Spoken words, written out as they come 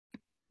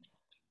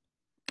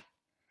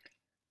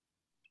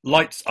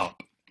Lights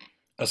up.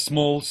 A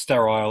small,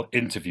 sterile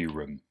interview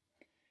room.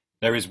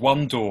 There is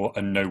one door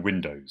and no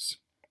windows.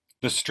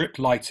 The strip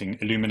lighting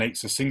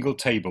illuminates a single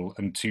table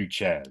and two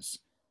chairs.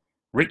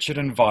 Richard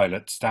and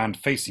Violet stand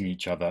facing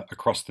each other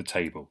across the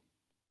table.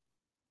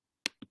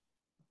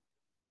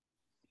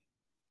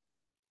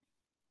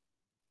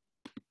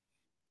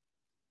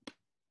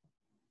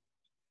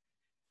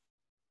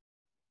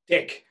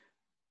 Dick.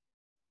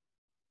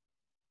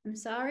 I'm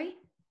sorry?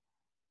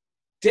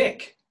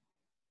 Dick.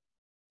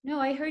 No,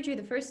 I heard you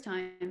the first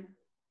time.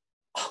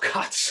 Oh,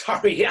 God,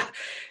 sorry. Yeah.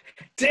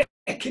 Dick.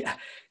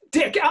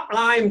 Dick,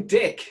 I'm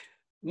Dick.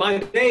 My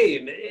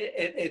name,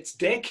 it's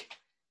Dick.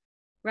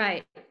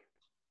 Right.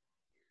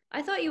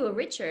 I thought you were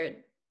Richard.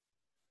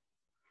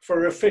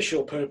 For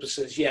official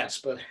purposes, yes,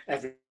 but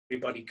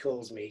everybody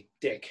calls me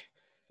Dick.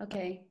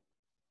 Okay.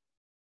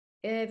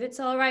 If it's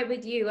all right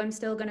with you, I'm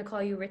still going to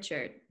call you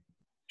Richard.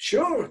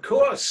 Sure, of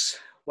course.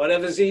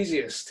 Whatever's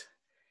easiest.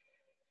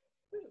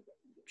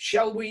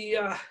 Shall we,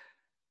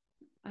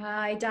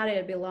 I doubt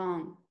it'll be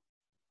long.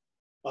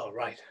 Oh,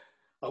 right.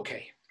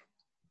 Okay.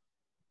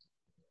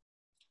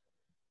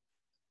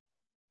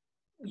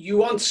 You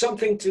want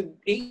something to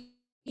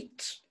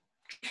eat?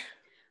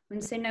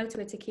 Wouldn't say no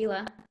to a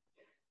tequila.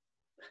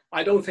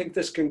 I don't think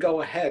this can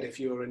go ahead if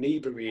you're I'm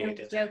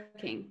inebriated.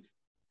 joking.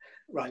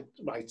 Right,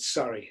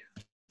 sorry,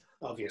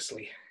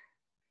 obviously.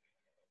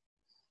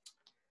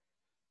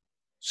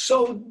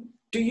 So,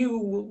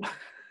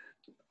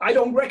 I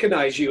don't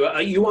recognize you.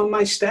 Are you on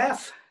my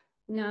staff?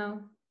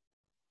 No,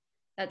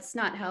 that's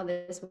not how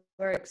this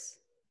works.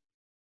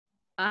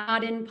 I'm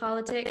not in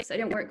politics. I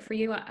didn't work for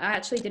you. I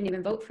actually didn't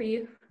even vote for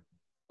you.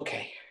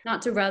 Okay.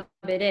 Not to rub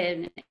it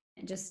in,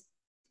 just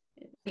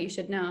you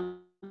should know.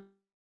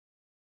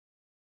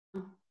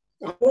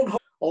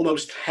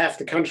 Almost half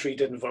the country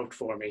didn't vote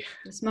for me.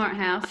 The smart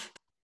half.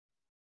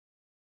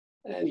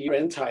 And you're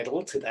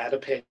entitled to that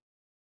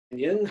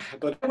opinion,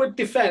 but I would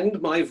defend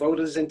my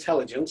voters'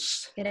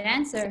 intelligence. Good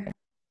answer.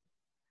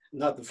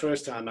 Not the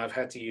first time I've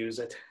had to use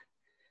it.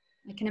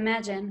 I can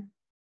imagine.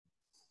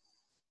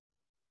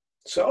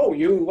 So,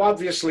 you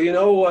obviously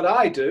know what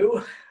I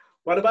do.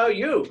 What about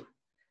you?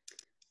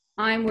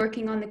 I'm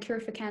working on the cure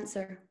for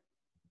cancer.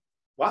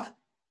 What?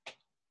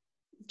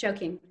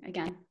 Joking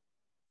again.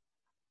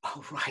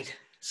 Oh, right.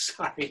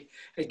 Sorry.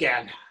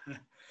 Again.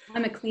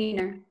 I'm a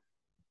cleaner.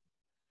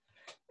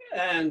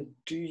 And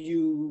do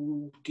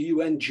you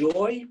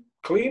enjoy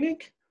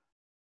cleaning?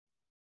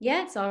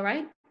 Yeah, it's all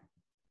right.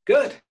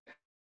 Good.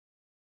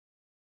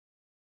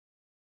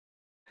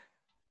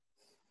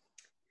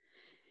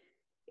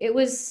 It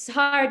was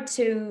hard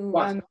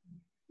to,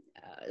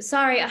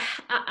 sorry,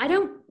 I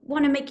don't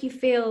want to make you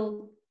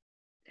feel,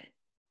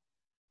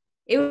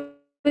 it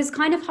was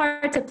kind of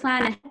hard to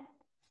plan ahead,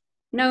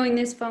 knowing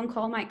this phone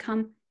call might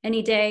come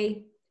any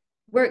day.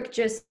 Work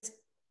just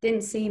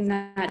didn't seem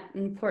that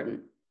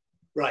important.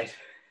 Right.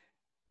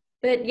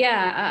 But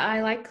yeah,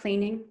 I like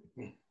cleaning.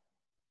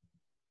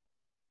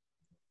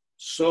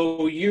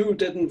 So you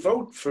didn't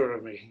vote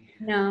for me?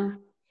 No.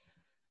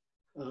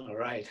 All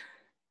right.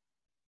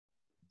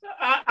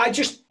 I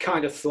just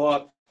kind of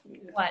thought...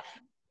 What?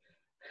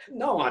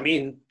 No, I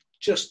mean,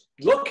 just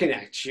looking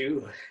at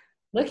you.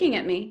 Looking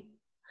at me?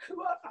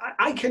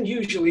 I can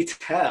usually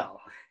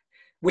tell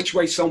which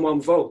way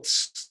someone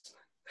votes.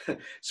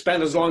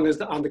 Spend as long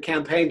as on the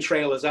campaign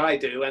trail as I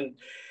do, and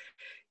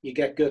you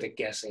get good at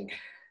guessing.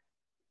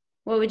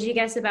 What would you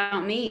guess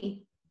about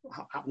me?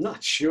 I'm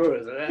not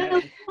sure that...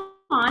 No, come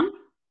on.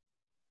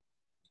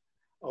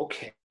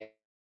 Okay.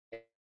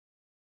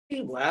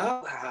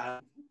 Well,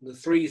 the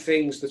three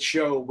things that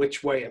show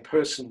which way a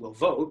person will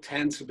vote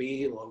tend to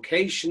be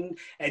location,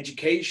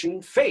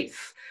 education,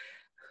 faith.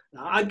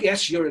 Now, I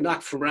guess you're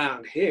not from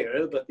around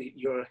here, but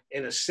you're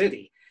in a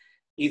city,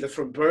 either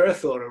from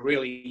birth or a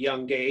really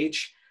young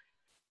age.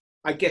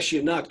 I guess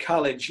you're not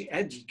college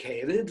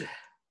educated,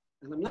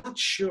 and I'm not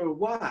sure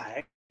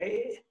why.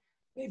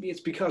 Maybe it's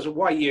because of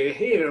why you're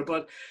here,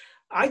 but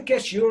I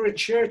guess you're a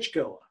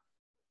churchgoer.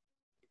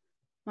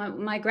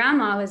 My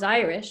grandma was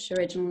Irish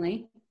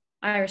originally,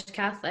 Irish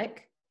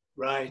Catholic.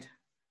 Right.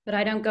 But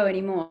I don't go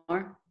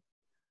anymore.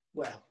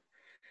 Well,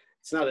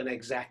 it's not an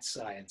exact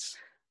science.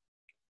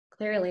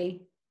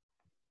 Clearly.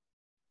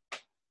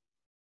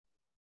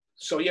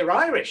 So you're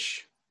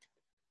Irish?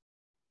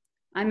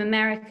 I'm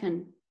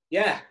American.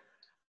 Yeah,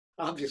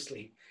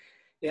 obviously.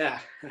 Yeah.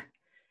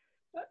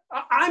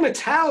 I'm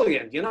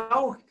Italian, you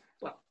know?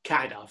 Well,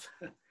 kind of.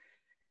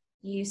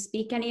 You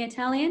speak any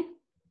Italian?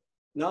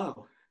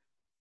 No.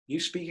 You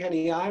speak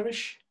any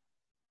Irish?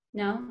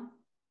 No.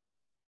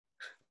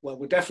 Well,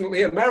 we're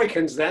definitely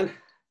Americans then.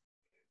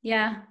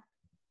 Yeah.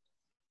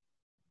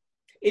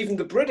 Even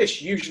the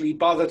British usually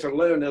bother to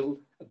learn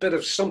a bit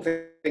of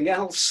something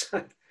else.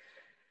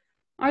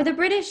 Are the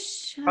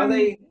British... Are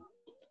they?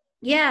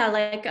 Yeah,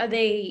 like, are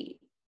they,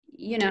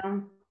 you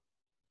know...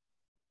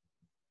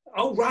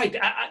 Oh, right,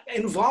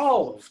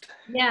 involved.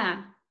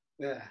 Yeah.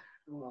 Yeah,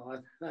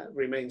 well, that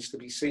remains to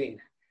be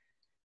seen.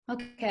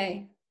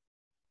 Okay.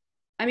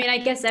 I mean, I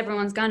guess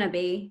everyone's gonna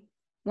be,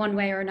 one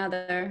way or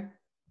another.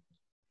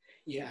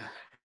 Yeah,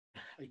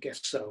 I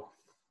guess so.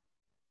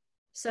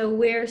 So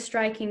we're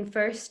striking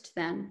first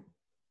then?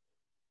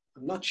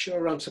 I'm not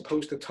sure I'm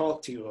supposed to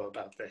talk to you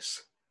about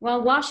this.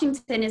 Well,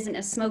 Washington isn't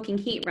a smoking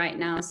heat right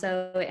now,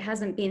 so it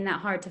hasn't been that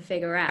hard to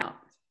figure out.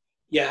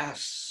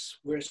 Yes,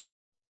 we're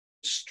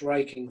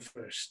striking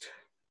first.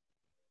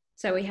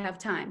 So we have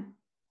time.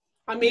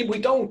 I mean, we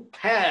don't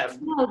have...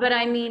 No, but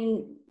I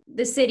mean,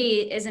 the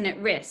city isn't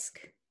at risk.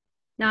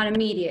 Not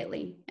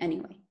immediately,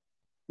 anyway.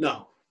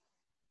 No.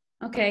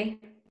 Okay,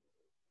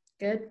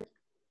 good.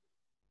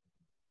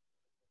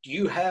 Do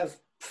you have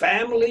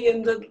family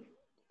in the...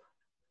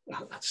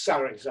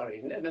 Sorry,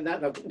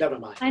 never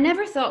mind. I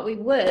never thought we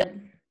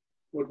would.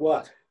 Would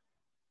what?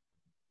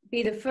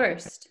 Be the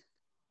first.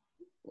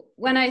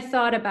 When I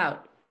thought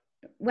about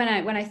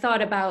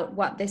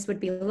what this would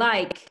be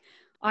like,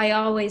 I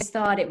always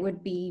thought it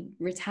would be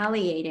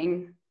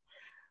retaliating.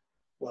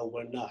 Well,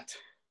 we're not.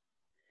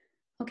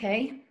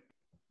 Okay.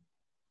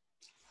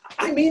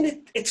 I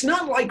mean, it's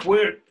not like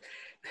we're...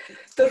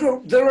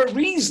 There are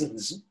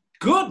reasons.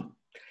 Good.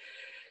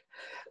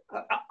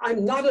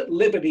 I'm not at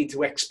liberty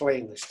to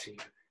explain this to you.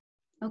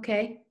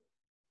 Okay.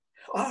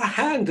 Our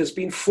hand has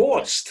been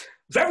forced,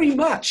 very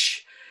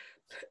much.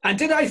 And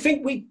did I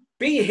think we'd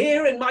be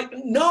here in my...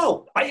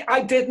 No,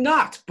 I did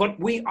not, but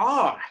we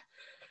are.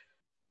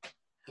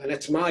 And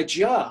it's my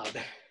job,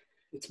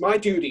 it's my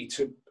duty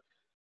to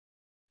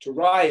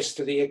rise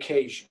to the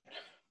occasion.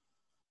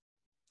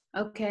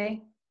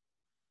 Okay.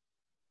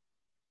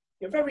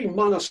 You're very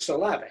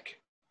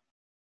monosyllabic.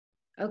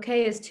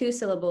 Okay is 2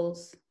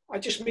 syllables. I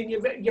just mean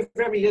you're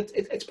very,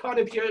 it's part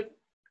of your...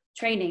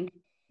 Training,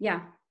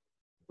 yeah.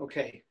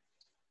 Okay.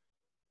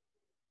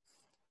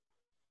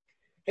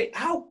 Hey,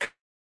 how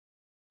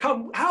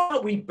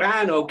about we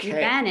ban okay? We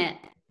ban it.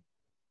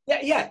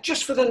 Yeah,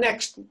 just for the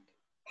next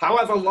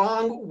however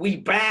long, we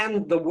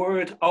ban the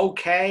word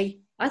okay.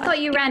 I thought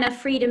you ran a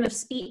freedom of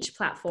speech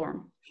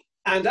platform.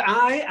 And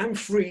I am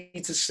free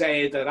to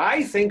say that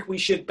I think we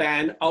should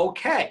ban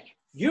okay.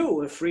 You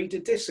are free to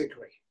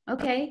disagree.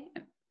 Okay,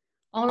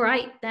 all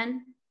right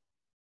then.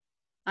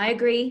 I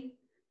agree.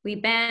 We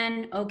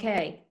ban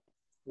okay.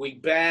 We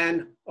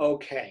ban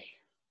okay.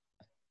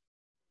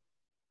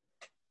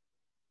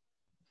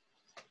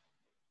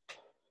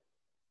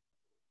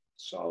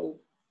 So,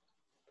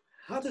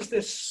 how does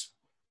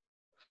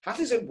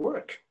it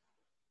work?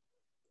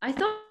 I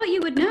thought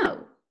you would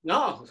know.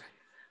 No,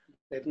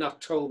 they've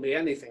not told me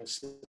anything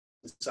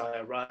since I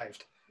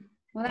arrived.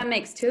 Well, that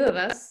makes 2 of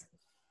us.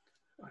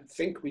 I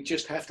think we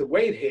just have to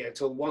wait here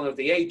till one of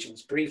the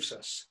agents briefs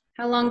us.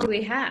 How long do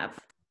we have?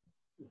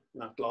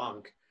 Not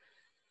long.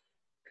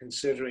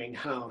 Considering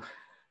how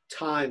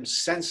time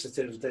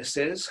sensitive this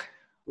is,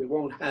 we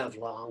won't have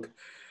long.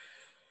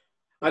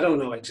 I don't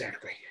know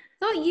exactly.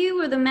 I thought you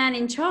were the man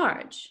in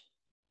charge.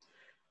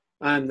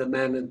 I'm the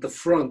man at the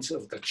front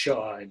of the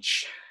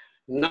charge.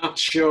 Not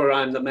sure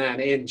I'm the man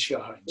in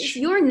charge. It's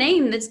your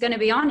name that's going to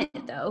be on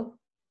it, though.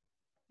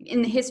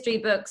 In the history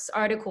books,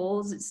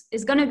 articles,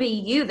 it's going to be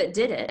you that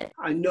did it.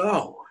 I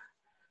know.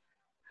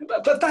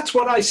 But that's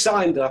what I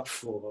signed up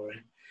for.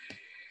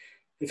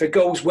 If it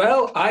goes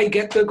well, I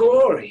get the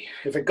glory.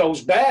 If it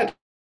goes badly,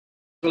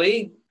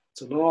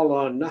 it's an all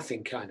or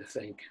nothing kind of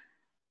thing.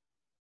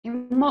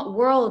 In what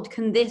world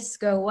can this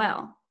go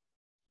well?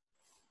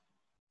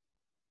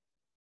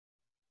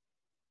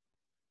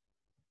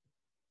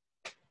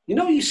 You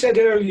know, you said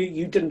earlier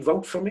you didn't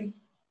vote for me?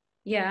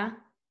 Yeah.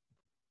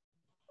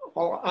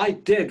 Well, I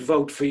did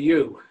vote for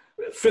you.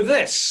 For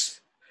this.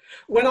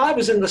 When I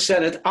was in the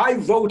Senate, I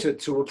voted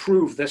to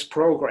approve this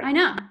program. I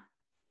know.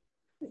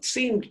 It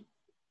seemed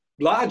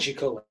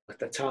logical at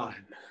the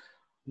time.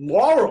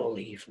 Moral,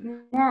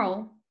 even.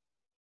 Moral.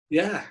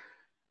 Yeah,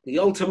 the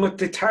ultimate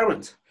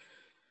deterrent.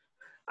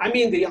 I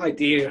mean, the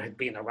idea had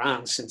been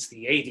around since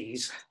the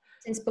 80s.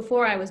 Since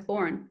before I was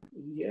born.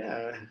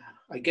 Yeah,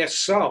 I guess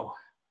so.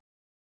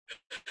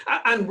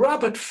 And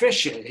Robert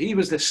Fisher, he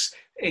was this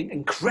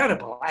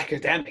incredible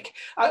academic,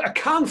 a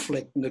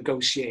conflict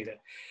negotiator.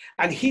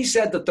 And he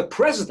said that the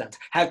president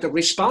had the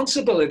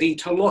responsibility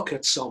to look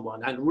at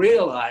someone and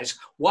realize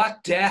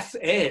what death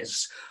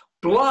is.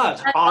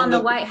 Blood on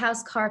the White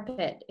House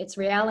carpet. It's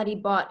reality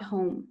brought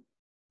home.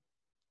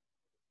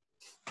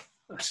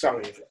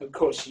 Sorry, of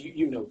course,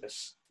 you know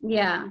this.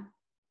 Yeah.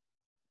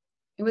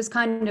 It was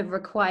kind of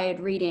required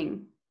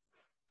reading.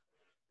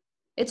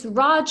 It's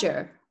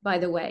Roger, by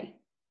the way.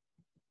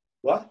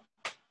 What?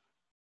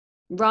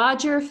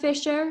 Roger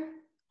Fisher,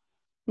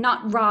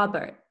 not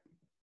Robert.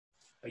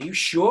 Are you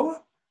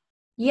sure?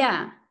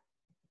 Yeah.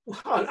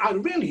 I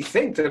really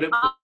think that it...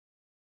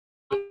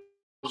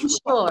 I'm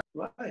sure.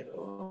 Right,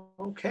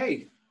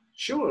 okay,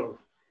 sure.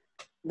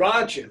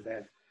 Roger,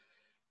 then.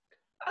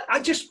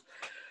 I just...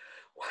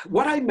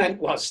 What I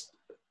meant was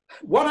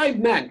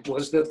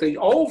that the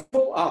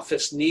Oval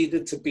Office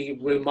needed to be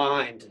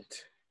reminded,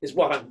 is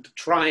what I'm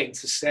trying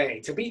to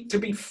say, to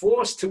be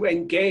forced to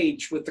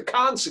engage with the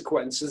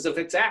consequences of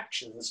its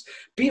actions,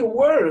 be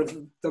aware of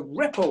the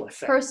ripple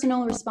effect.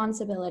 Personal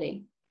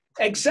responsibility.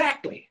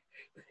 Exactly.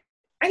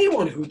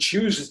 Anyone who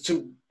chooses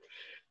to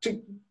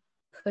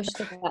push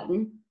the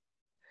button.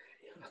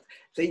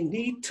 They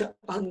need to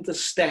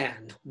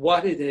understand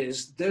what it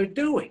is they're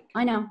doing.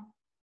 I know.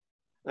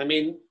 I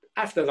mean,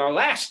 after the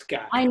last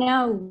guy. I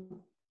know.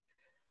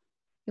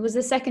 It was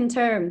the second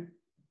term,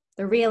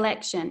 the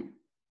re-election.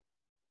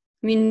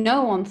 I mean,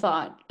 no one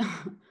thought.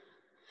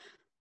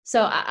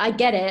 So I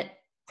get it.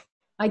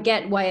 I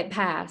get why it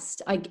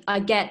passed. I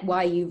get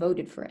why you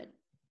voted for it.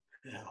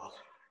 Well,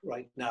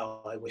 right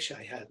now, I wish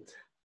I hadn't.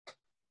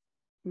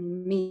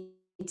 Me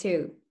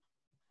too.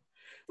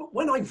 But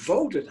when I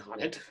voted on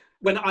it,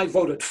 when I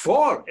voted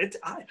for it,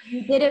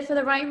 You did it for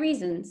the right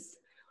reasons.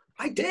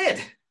 I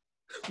did.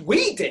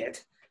 We did.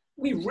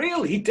 We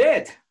really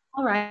did.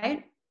 All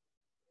right.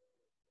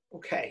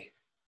 Okay.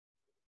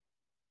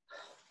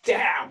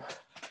 Damn.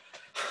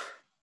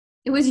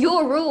 It was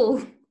your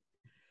rule.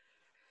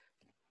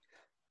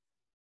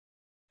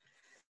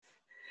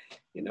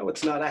 You know,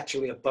 it's not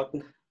actually a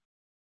button.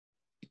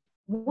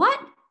 What?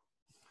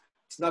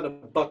 It's not a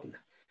button.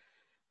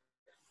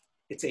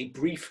 It's a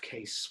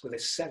briefcase with a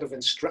set of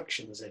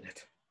instructions in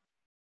it.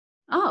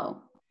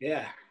 Oh.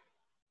 Yeah,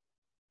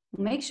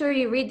 Make sure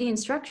you read the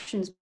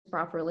instructions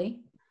properly.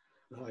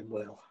 I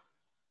will.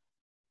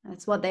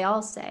 That's what they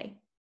all say.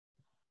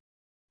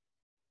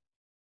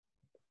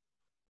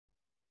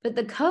 But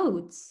the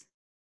codes.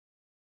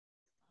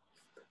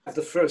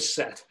 The first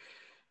set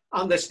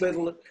on this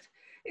little,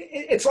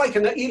 it's like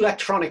an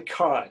electronic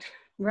card.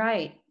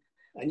 Right.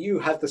 And you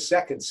have the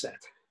second set.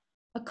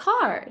 A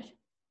card.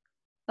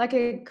 Like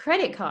a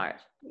credit card.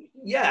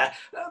 Yeah,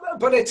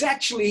 but it's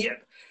actually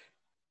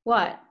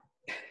What?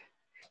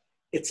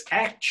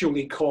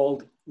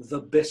 called the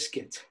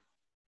biscuit.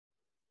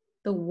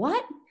 The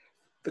what?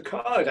 The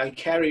card I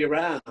carry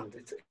around,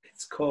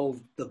 it's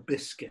called the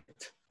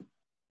biscuit.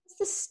 It's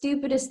the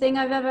stupidest thing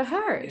I've ever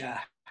heard. Yeah.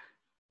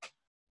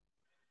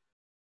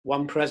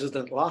 One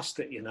president lost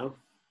it, you know.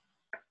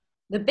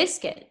 The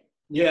biscuit.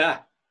 Yeah,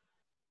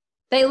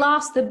 They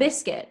lost the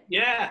biscuit.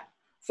 yeah,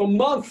 for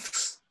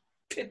months.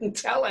 Didn't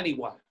tell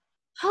anyone.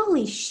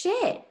 Holy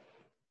shit.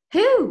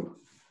 Who?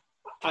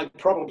 I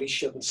probably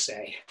shouldn't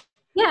say.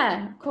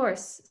 Yeah, of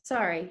course.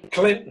 Sorry.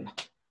 Clinton.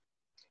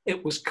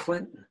 It was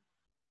Clinton.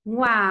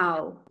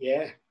 Wow.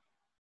 Yeah.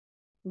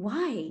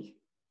 Why?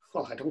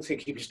 Well, I don't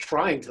think he was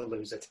trying to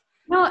lose it.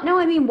 No,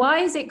 I mean, why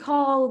is it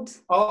called?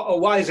 Oh,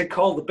 why is it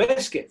called the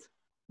biscuit?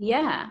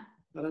 Yeah,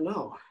 I don't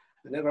know.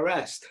 I never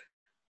asked.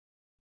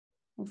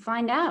 we'll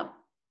find out.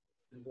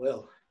 I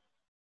will.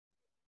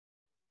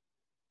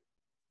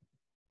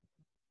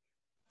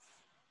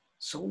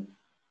 So,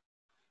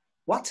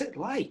 what's it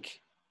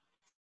like?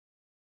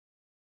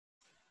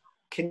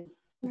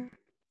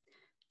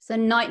 It's a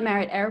nightmare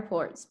at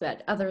airports,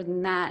 but other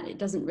than that, it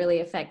doesn't really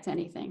affect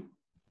anything.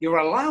 You're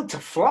allowed to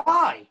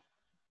fly.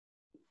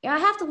 Yeah, I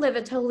have to live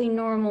a totally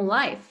normal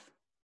life,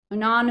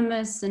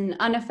 anonymous and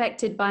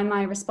unaffected by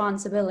my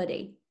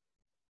responsibility.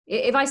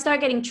 If I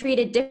start getting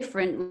treated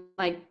different,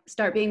 like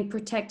start being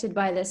protected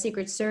by the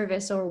Secret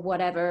Service or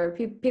whatever,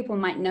 people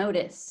might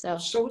notice.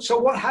 So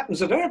what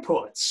happens at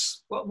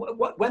airports?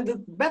 When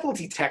the metal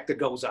detector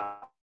goes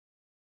off?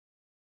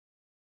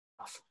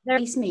 Their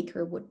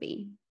peacemaker would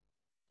be.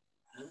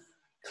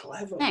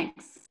 Clever.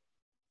 Thanks.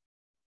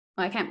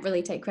 Well, I can't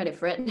really take credit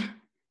for it.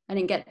 I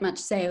didn't get much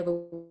say over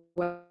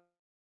where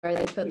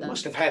they put You them.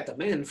 must have had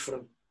them in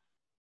for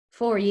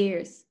 4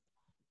 years.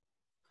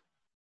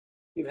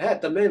 You've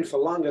had them in for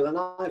longer than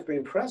I've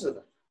been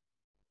president.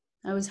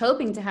 I was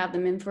hoping to have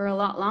them in for a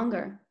lot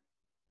longer.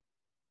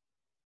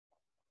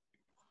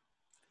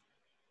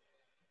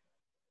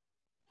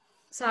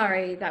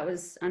 Sorry, that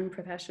was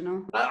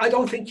unprofessional. I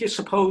don't think you're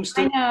supposed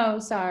to. I know,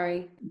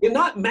 sorry. You're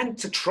not meant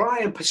to try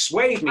and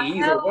persuade me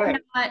either way.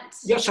 Not.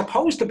 You're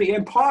supposed to be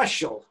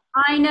impartial.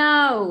 I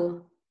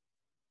know.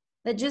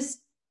 That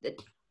just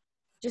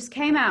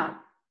came out.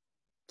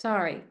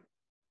 Sorry.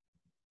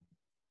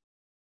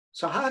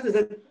 So how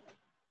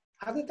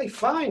did they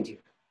find you?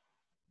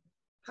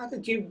 How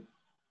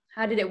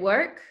did it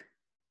work?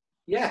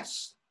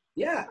 Yes.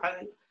 Yeah,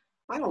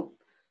 I don't,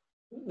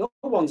 no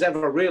one's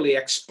ever really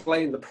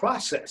explained the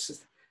process. It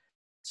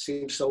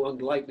seems so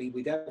unlikely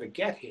we'd ever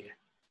get here.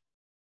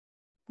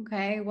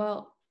 Okay,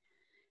 well,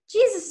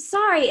 Jesus,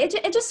 sorry.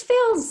 It just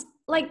feels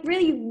like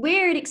really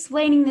weird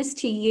explaining this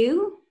to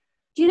you.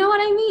 Do you know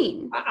what I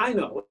mean? I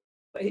know.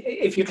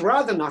 If you'd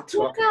rather not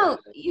talk about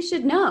it. You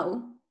should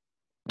know.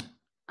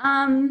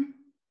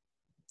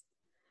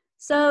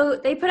 So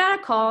they put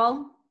out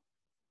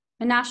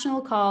a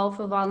national call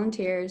for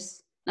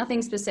volunteers.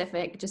 Nothing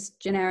specific, just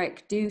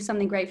generic, do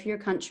something great for your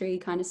country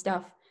kind of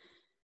stuff.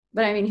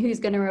 But I mean, who's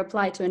going to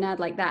reply to an ad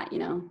like that, you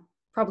know?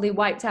 Probably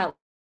wiped out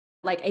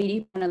like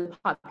 80% of the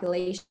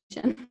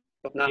population.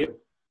 But not you.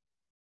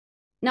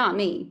 Not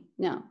me,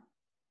 no.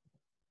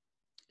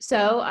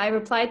 So I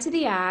replied to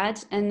the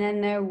ad, and then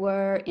there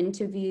were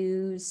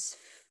interviews,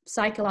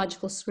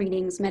 psychological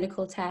screenings,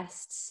 medical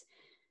tests.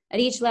 At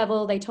each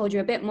level, they told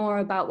you a bit more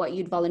about what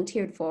you'd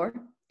volunteered for.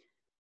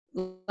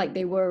 Like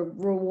they were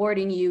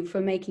rewarding you for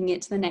making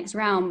it to the next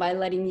round by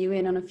letting you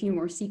in on a few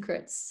more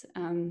secrets.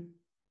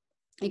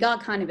 It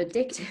got kind of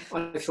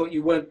addictive. I thought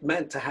you weren't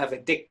meant to have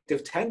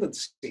addictive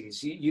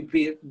tendencies. You'd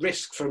be at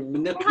risk from I have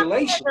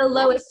manipulation. the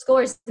lowest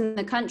scores in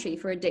the country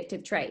for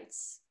addictive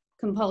traits,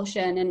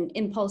 compulsion, and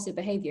impulsive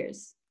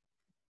behaviors.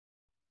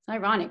 It's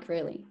ironic,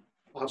 really.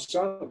 How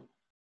so?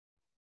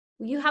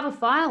 Well, you have a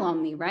file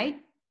on me, right?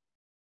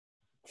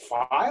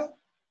 File?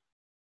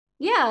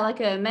 Yeah, like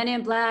a Men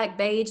in Black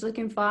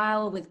beige-looking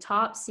file with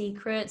top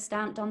secret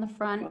stamped on the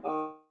front.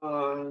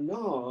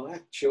 No,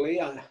 actually,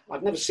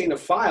 I've never seen a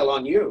file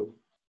on you.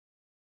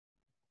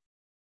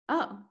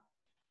 Oh,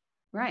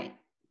 right.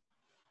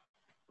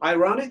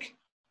 Ironic?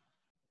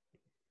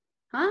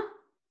 Huh?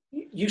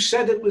 You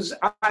said it was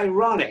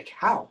ironic.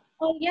 How?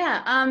 Oh,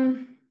 yeah.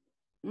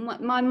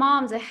 My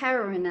mom's a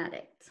heroin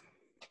addict.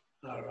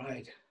 All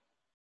right.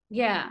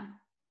 Yeah.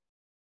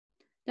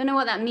 Don't know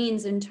what that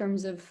means in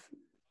terms of,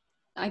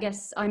 I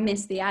guess I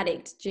miss the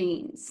addict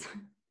genes.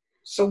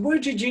 So where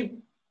did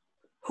you,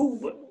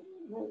 who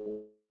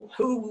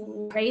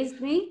Raised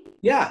me?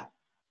 Yeah.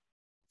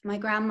 My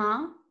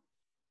grandma.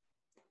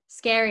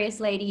 Scariest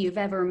lady you've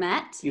ever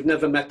met. You've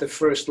never met the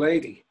First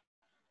Lady.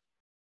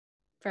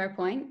 Fair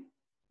point.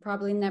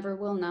 Probably never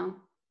will know.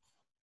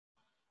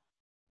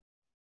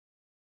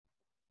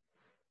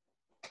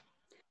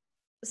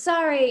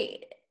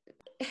 Sorry.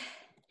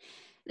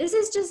 This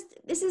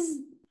is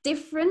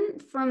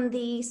different from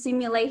the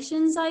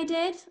simulations I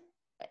did.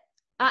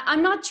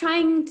 I'm not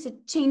trying to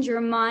change your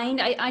mind.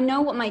 I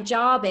know what my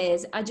job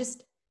is. It's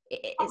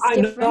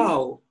different. I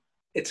know.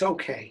 It's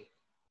okay.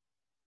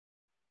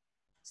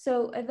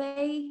 So are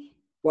they?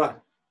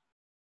 What?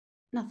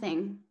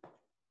 Nothing.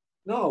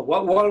 No,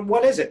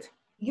 what is it?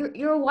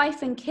 Your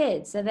wife and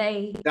kids, are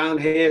they? Down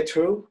here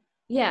too?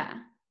 Yeah.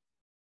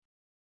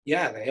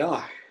 Yeah, they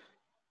are.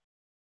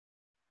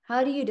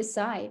 How do you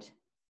decide?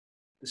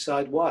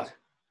 Decide what?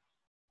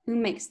 Who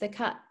makes the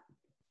cut?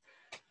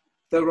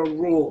 There are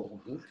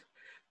rules.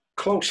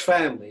 Close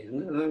family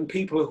and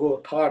people who are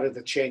part of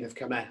the chain of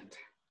command.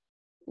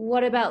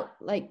 What about,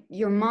 like,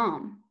 your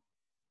mom?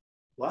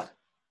 What?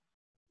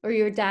 Or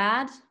your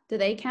dad? Do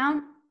they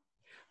count?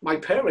 My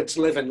parents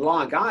live in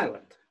Long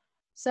Island.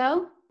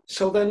 So?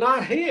 So they're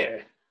not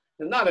here.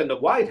 They're not in the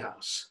White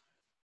House.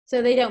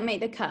 So they don't make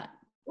the cut?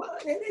 Well,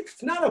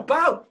 it's not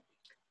about,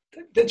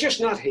 they're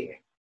just not here.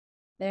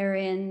 They're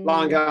in...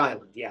 Long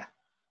Island, yeah.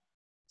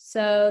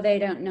 So they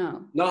don't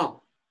know?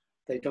 No,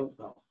 they don't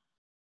know.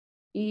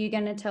 Are you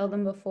going to tell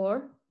them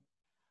before?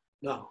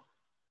 No,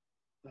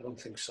 I don't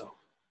think so.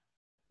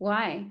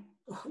 Why?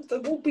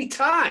 There won't be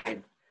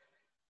time.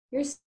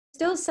 You're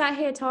still sat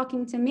here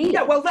talking to me.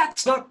 Yeah, well,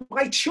 that's not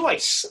my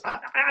choice.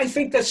 I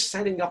think they're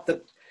setting up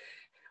the...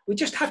 We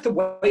just have to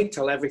wait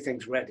till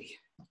everything's ready.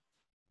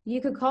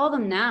 You could call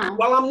them now.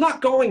 Well, I'm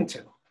not going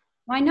to.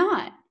 Why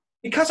not?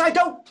 Because I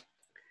don't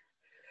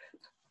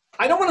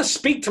want to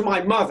speak to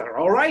my mother,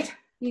 all right?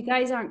 You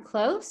guys aren't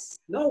close?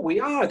 No, we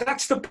are.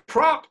 That's the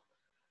prop.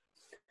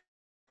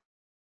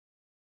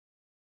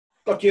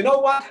 Look, you know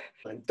what?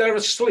 They're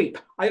asleep.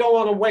 I don't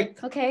want to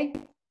wake. Okay.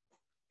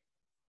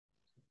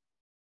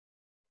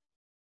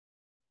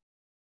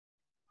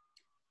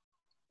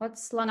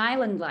 What's Long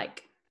Island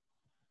like?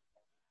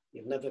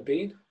 You've never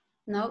been?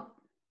 Nope.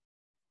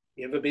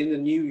 You ever been to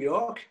New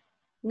York?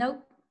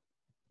 Nope.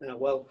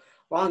 Well,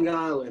 Long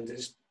Island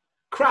is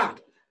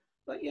crowded,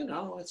 but you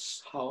know,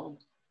 it's home.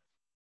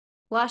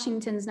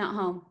 Washington's not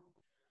home.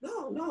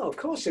 No, of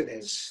course it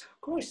is.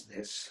 Of course it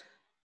is.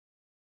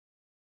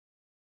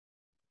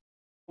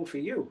 Home for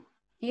you.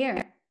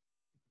 Here.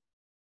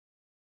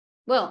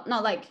 Well,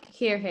 not like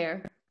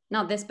here.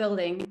 Not this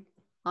building,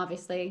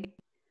 obviously,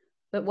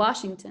 but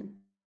Washington.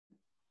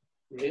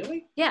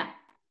 Really? Yeah.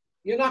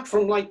 You're not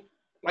from like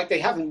they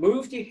haven't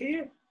moved you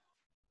here?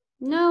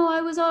 No,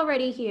 I was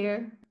already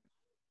here.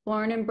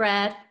 Born and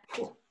bred.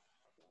 Oh,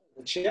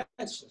 the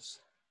chances.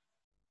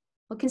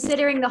 Well,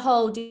 considering the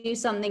whole do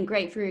something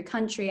great for your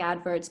country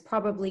advert's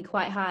probably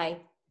quite high.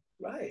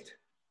 Right.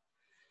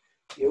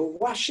 You're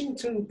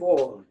Washington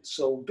born,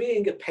 so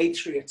being a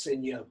patriot's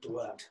in your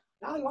blood.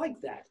 I like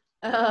that.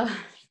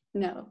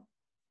 No.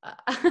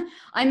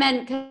 I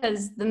meant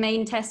because the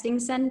main testing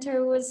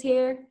center was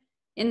here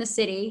in the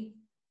city.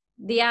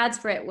 The ads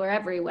for it were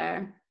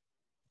everywhere.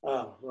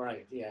 Oh,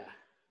 right, yeah.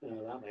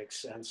 Oh, that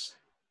makes sense.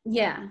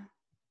 Yeah.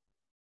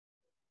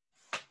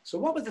 So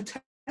what were the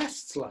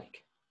tests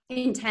like?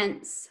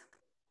 Intense.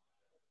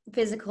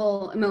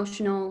 Physical,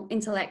 emotional,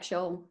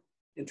 intellectual.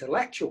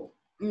 Intellectual?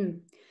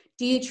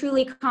 Do you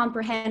truly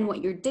comprehend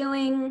what you're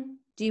doing?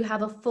 Do you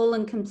have a full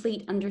and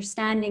complete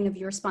understanding of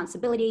your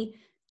responsibility?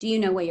 Do you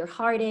know where your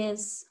heart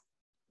is?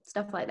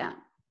 Stuff like that.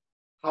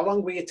 How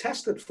long were you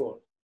tested for?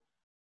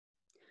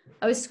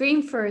 I was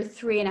screened for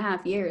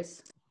 3.5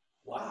 years.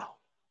 Wow.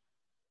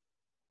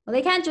 Well,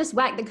 they can't just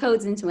whack the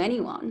codes into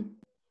anyone.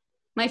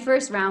 My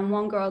first round,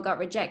 one girl got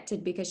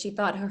rejected because she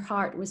thought her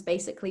heart was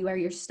basically where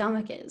your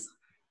stomach is.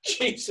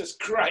 Jesus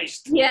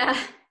Christ.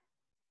 Yeah.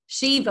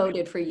 She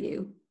voted for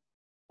you.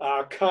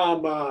 Oh,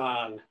 come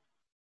on.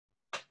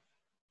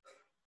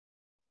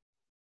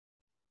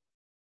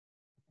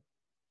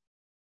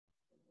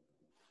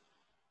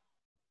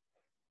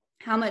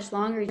 How much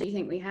longer do you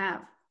think we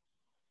have?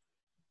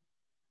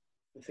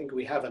 I think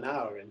we have an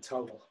hour in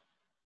total.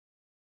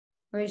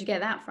 Where did you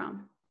get that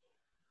from?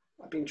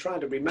 I've been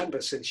trying to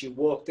remember since you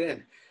walked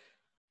in.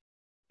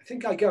 I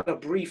think I got a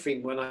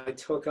briefing when I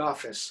took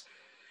office.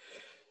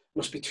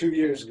 Must be 2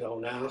 years ago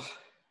now.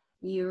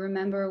 You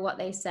remember what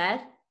they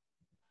said?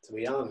 To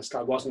be honest,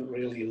 I wasn't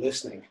really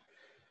listening.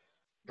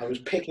 I was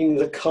picking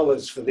the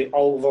colours for the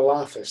Oval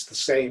Office the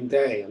same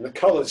day, and the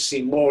colours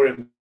seemed more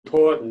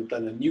important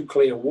than a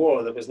nuclear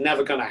war that was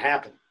never going to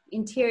happen.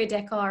 Interior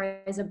decor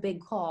is a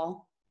big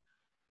call.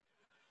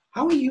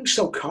 How are you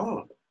so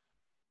calm?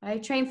 I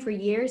trained for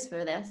years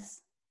for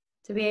this,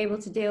 to be able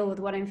to deal with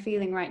what I'm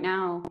feeling right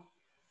now.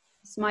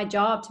 It's my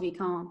job to be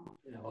calm.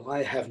 Yeah, well,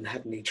 I haven't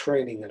had any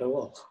training at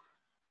all.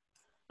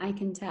 I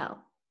can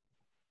tell.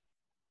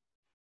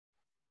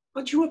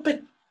 Aren't you a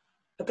bit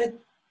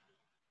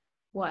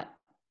What?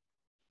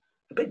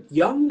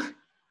 young?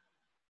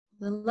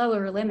 The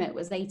lower limit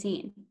was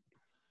 18.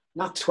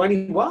 Not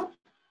 21?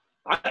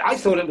 I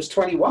thought it was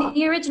 21. In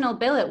the original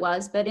bill it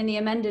was, but in the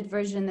amended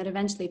version that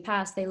eventually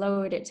passed, they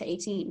lowered it to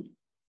 18.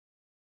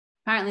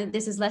 Apparently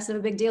this is less of a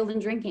big deal than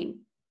drinking.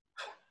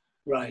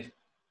 Right.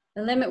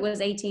 The limit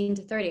was 18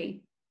 to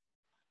 30.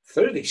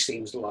 30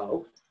 seems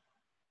low.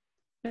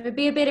 It would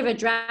be a bit of a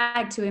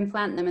drag to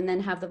implant them and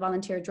then have the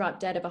volunteer drop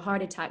dead of a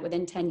heart attack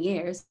within 10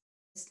 years.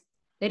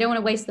 They don't want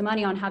to waste the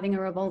money on having a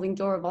revolving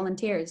door of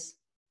volunteers.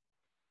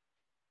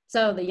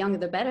 So the younger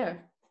the better.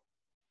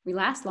 We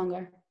last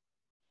longer.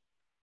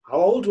 How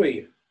old were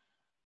you?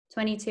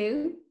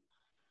 22.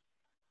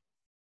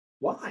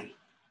 Why?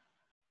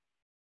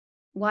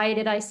 Why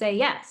did I say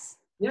yes?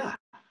 Yeah,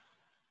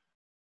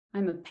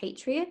 I'm a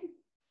patriot.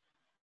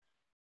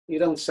 you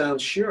don't sound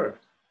sure.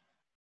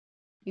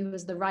 It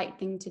was the right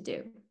thing to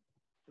do.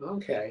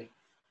 Okay.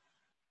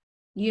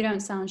 You don't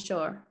sound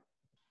sure.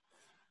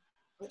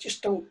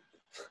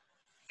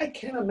 I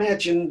can't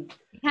imagine.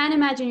 You can't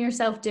imagine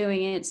yourself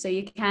doing it, so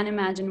you can't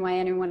imagine why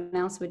anyone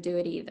else would do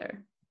it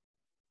either.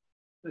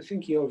 I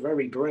think you're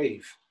very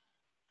brave.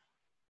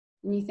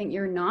 And you think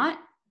you're not?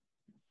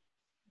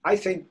 I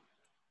think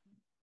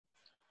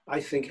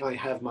I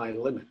have my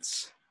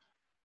limits.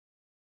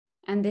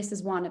 And this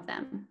is one of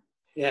them.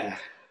 Yeah.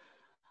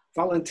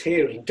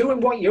 Volunteering,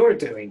 doing what you're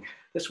doing.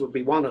 This would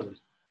be one of them.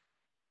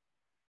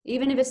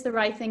 Even if it's the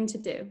right thing to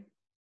do.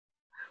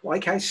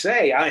 Like I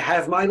say, I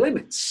have my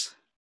limits.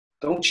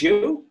 Don't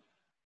you?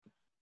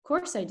 Of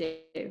course I do.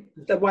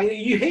 Then why are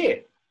you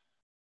here?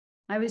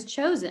 I was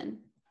chosen.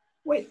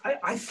 Wait,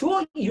 I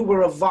thought you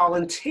were a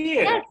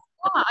volunteer. Yes,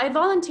 yeah, I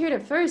volunteered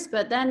at first,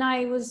 but then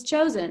I was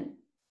chosen.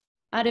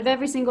 Out of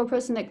every single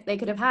person that they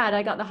could have had,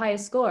 I got the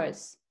highest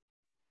scores.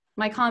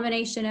 My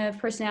combination of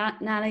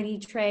personality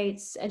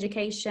traits,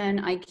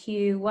 education,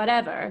 IQ,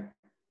 whatever,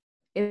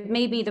 it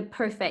made me the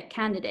perfect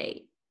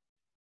candidate.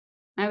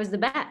 I was the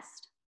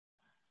best.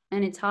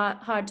 And it's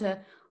hard to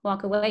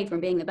walk away from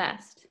being the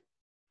best.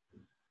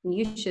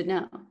 You should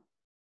know.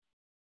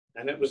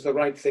 And it was the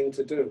right thing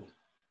to do.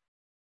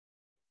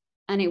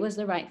 And it was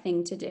the right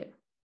thing to do.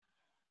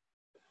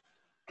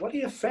 What do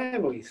your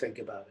family think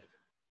about it?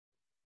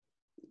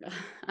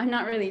 I'm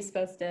not really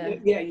supposed to.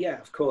 Yeah,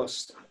 of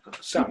course.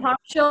 Sorry.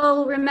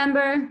 Impartial,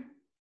 remember?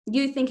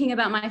 You thinking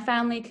about my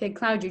family could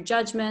cloud your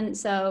judgment,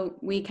 so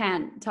we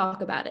can't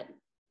talk about it.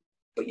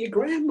 But your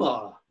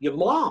grandma, your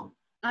mom.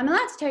 I'm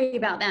allowed to tell you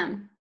about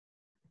them.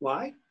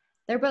 Why?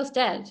 They're both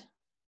dead.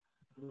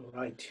 All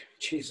right.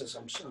 Jesus,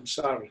 I'm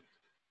sorry.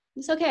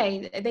 It's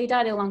okay. They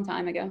died a long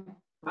time ago.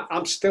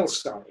 I'm still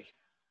sorry.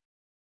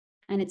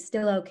 And it's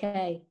still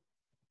okay.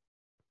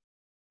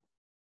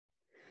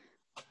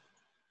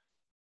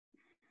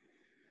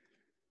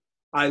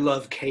 I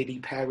love Katy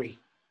Perry.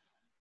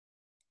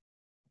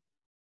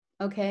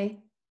 Okay.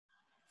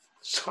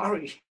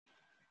 Sorry.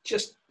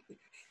 Just,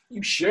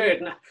 you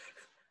should.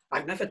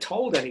 I've never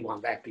told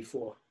anyone that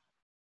before.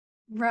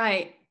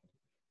 Right.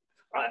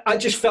 I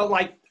just felt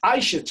like I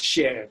should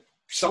share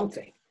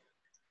something.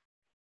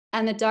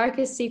 And the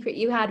darkest secret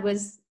you had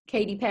was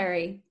Katy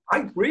Perry.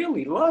 I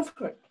really love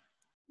her.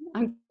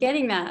 I'm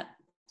getting that.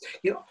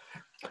 You know,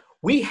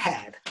 we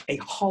had a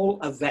whole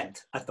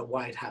event at the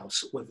White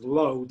House with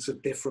loads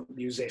of different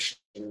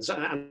musicians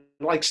and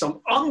like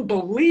some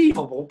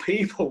unbelievable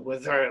people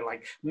with her,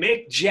 like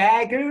Mick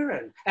Jagger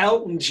and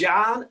Elton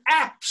John,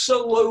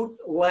 absolute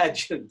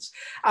legends.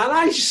 And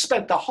I just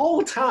spent the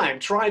whole time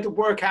trying to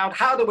work out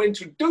how to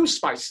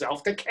introduce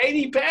myself to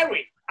Katy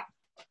Perry.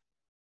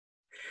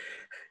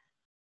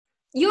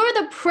 You're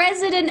the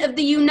president of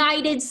the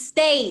United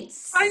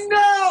States. I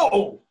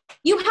know!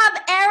 You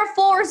have Air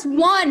Force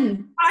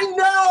One. I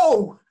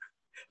know!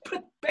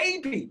 But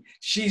baby,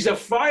 she's a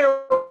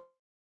firework.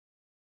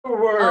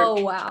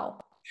 Oh, wow.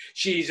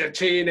 She's a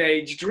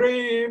teenage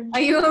dream.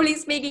 Are you only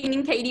speaking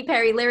in Katy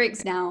Perry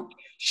lyrics now?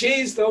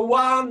 She's the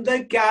one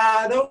that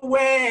got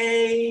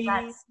away.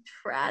 That's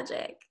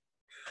tragic.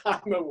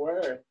 I'm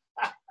aware.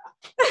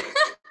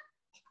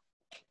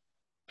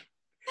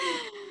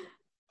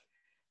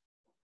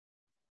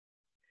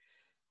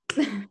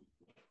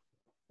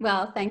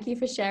 Well, thank you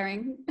for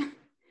sharing.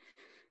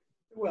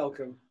 You're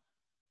welcome.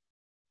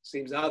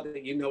 Seems odd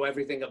that you know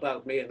everything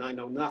about me and I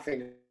know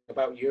nothing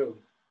about you.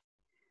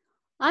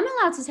 I'm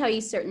allowed to tell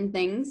you certain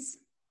things.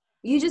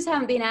 You just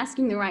haven't been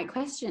asking the right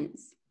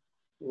questions.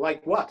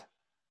 Like what?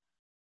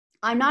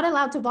 I'm not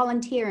allowed to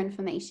volunteer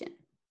information.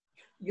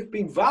 You've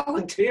been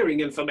volunteering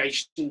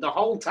information the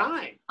whole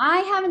time. I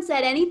haven't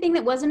said anything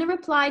that wasn't a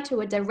reply to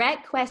a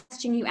direct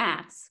question you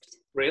asked.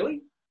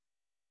 Really?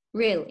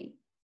 Really?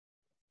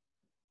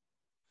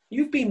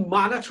 You've been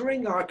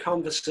monitoring our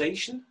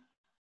conversation?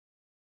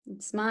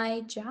 It's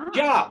my job.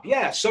 Job,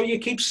 yeah, so you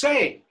keep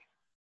saying.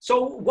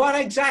 So what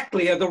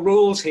exactly are the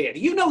rules here? Do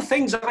you know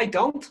things I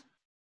don't?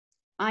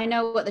 I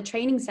know what the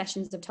training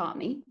sessions have taught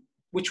me.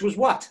 Which was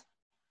what?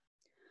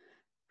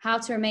 How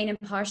to remain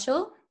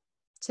impartial,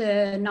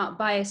 to not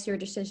bias your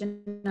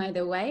decision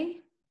either way,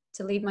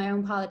 to leave my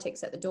own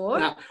politics at the door.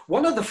 Now,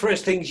 one of the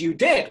first things you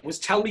did was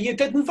tell me you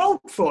didn't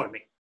vote for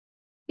me.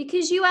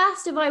 Because you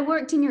asked if I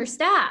worked in your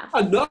staff.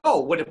 Oh,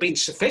 no, would have been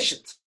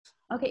sufficient.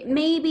 Okay,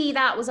 maybe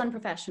that was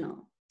unprofessional.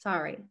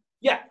 Sorry.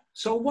 Yeah,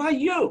 so why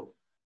you?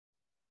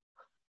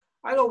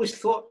 I always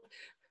thought,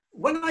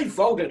 when I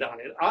voted on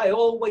it, I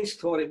always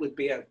thought it would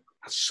be a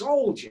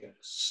soldier,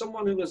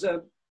 someone who was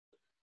a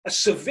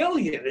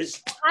civilian.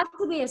 It had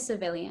to be a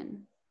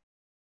civilian.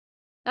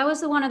 That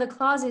was one of the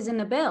clauses in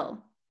the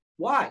bill.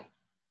 Why?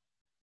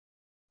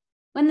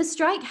 When the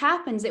strike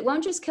happens, it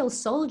won't just kill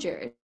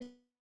soldiers.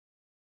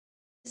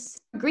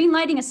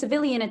 Greenlighting a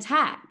civilian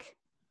attack.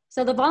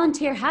 So the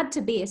volunteer had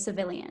to be a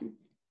civilian.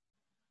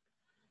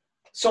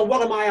 So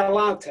what am I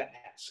allowed to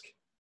ask?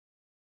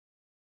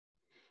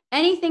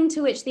 Anything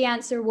to which the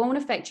answer won't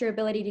affect your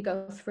ability to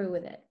go through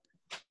with it.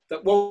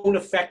 That won't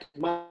affect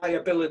my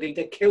ability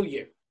to kill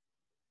you.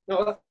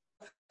 No,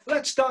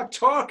 let's start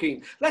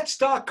talking. Let's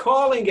start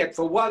calling it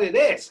for what it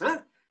is, huh?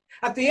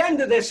 At the end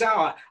of this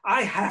hour,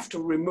 I have to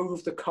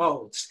remove the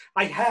codes.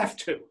 I have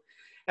to.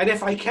 And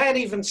if I can't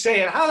even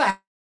say it, how the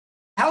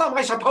hell am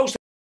I supposed to?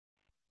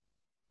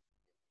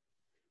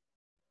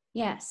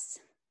 Yes.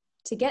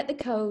 To get the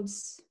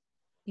codes,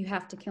 you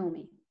have to kill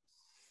me.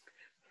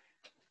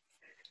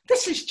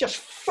 This is just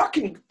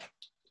fucking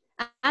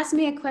Ask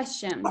me a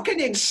question. fucking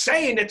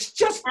insane. It's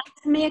just...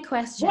 Ask me a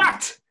question.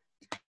 What?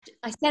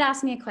 I said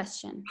ask me a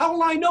question. How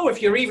will I know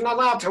if you're even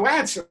allowed to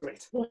answer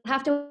it? You'll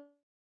have to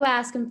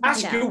ask and find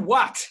Ask out. you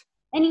what?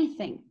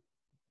 Anything.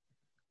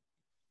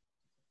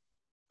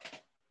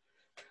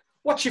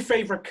 What's your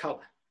favorite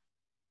color?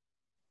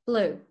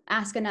 Blue.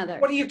 Ask another.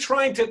 What are you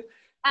trying to...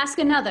 Ask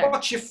another.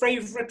 What's your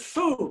favorite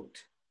food?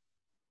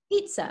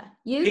 Pizza.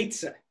 You?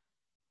 Pizza.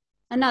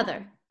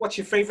 Another. What's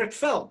your favorite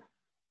film? $1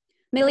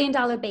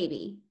 Million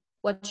Baby.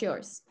 What's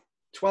yours?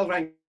 12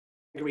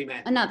 Angry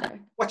Men. Another.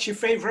 What's your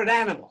favorite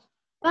animal?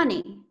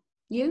 Bunny.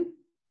 You?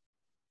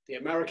 The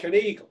American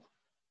Eagle.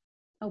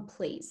 Oh,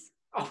 please.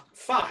 Oh,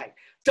 fine.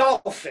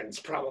 Dolphins,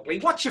 probably.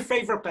 What's your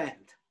favorite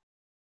band?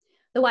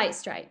 The White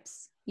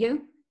Stripes.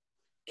 You?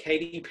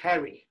 Katy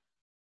Perry.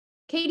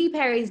 Katy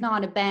Perry's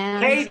not a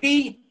band.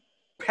 Katy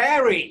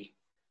Perry.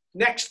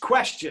 Next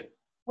question.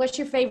 What's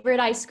your favorite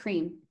ice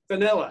cream?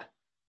 Vanilla.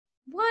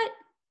 What?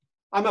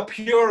 I'm a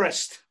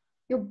purist.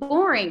 You're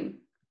boring.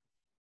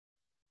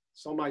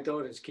 So my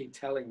daughters keep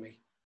telling me.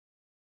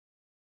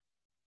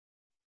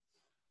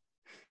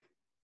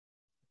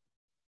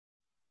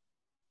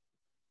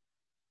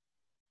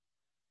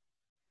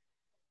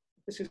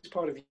 This is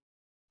part of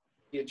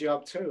your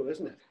job too,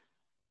 isn't it?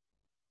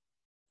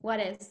 What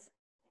is?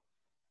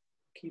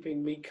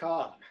 Keeping me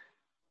calm,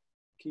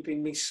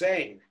 keeping me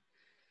sane.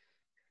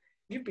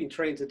 You've been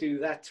trained to do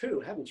that too,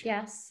 haven't you?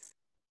 Yes.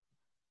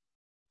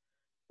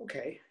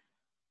 Okay.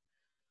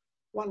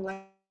 One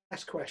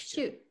last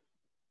question. Shoot.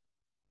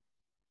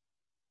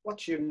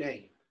 What's your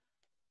name?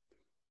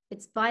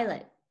 It's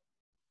Violet.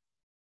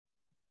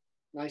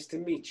 Nice to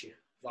meet you,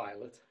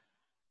 Violet.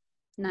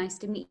 Nice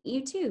to meet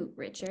you too,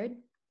 Richard.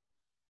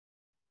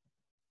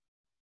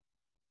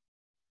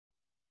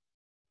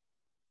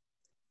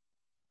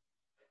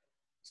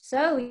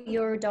 So,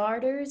 your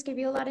daughters give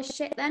you a lot of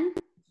shit then?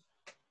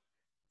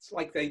 It's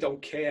like they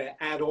don't care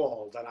at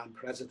all that I'm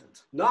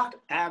president. Not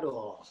at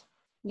all.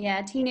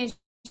 Yeah, teenage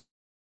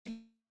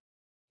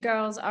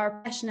girls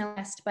are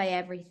professionalized by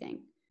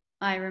everything.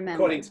 I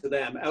remember. According to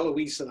them,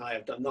 Eloise and I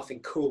have done nothing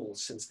cool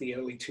since the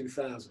early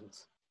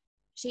 2000s.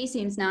 She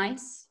seems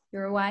nice.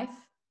 Your wife?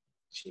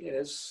 She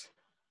is.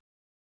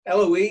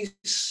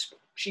 Eloise,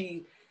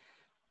 she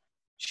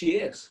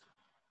is.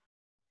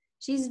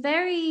 She's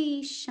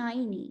very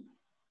shiny.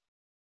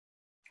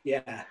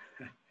 Yeah,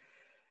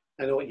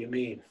 I know what you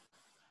mean.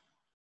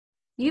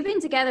 You've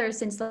been together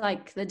since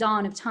like the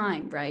dawn of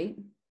time, right?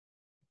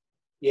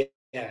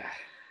 Yeah,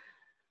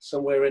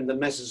 somewhere in the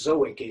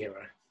Mesozoic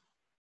era.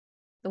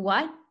 The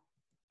what?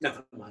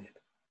 Never mind.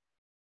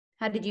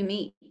 How did you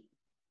meet?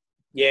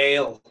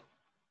 Yale.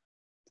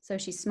 So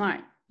she's smart.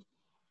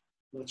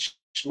 Much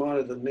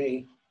smarter than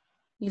me.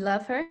 You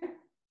love her?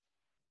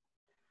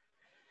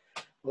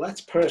 Well,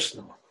 that's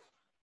personal.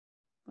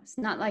 It's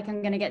not like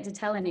I'm going to get to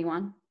tell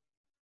anyone.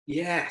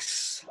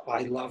 Yes,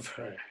 I love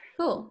her.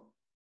 Cool.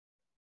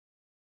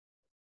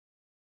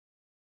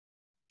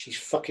 She's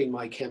fucking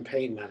my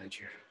campaign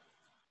manager.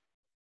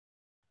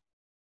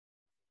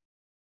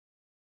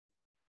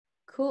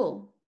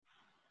 Cool.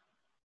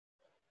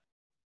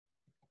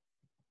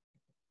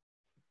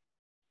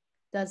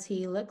 Does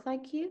he look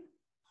like you?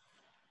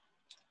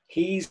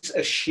 He's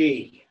a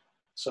she,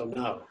 so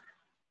no.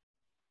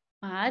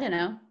 I don't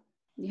know.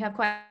 You have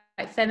quite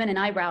feminine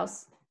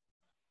eyebrows.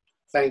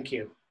 Thank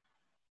you.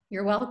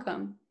 You're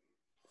welcome.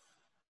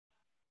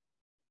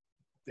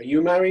 Are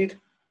you married?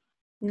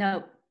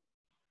 Nope.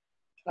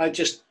 I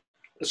just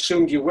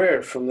assumed you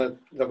were from the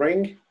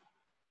ring.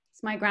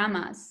 It's my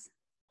grandma's.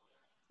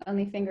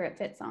 Only finger it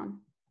fits on.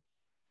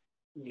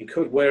 You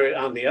could wear it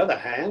on the other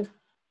hand.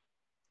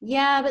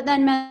 Yeah, but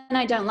then men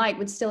I don't like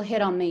would still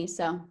hit on me,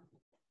 so.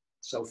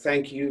 So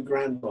thank you,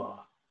 Grandma.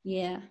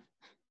 Yeah.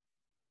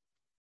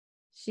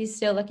 She's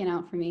still looking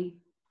out for me,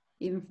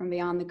 even from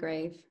beyond the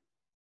grave.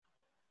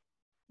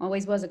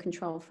 Always was a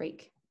control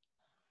freak.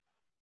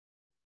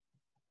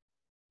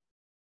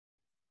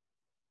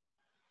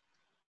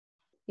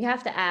 You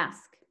have to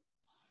ask.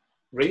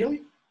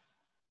 Really?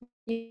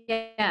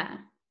 Yeah,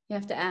 you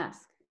have to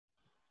ask.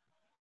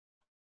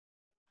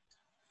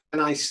 Can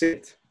I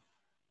sit?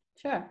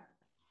 Sure.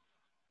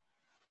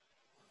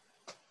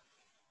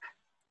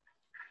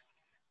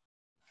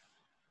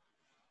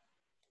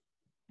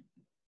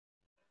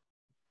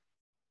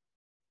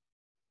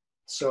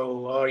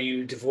 So are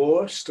you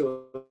divorced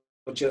or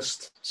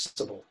just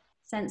sensible?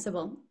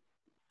 Sensible.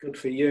 Good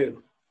for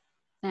you.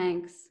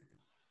 Thanks.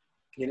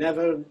 You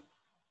never...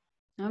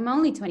 I'm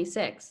only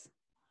 26.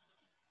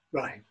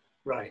 Right.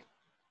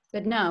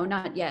 But no,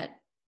 not yet.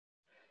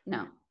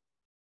 No.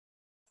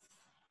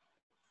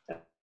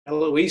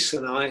 Eloise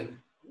and I,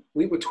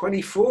 we were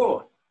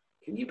 24.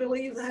 Can you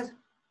believe that?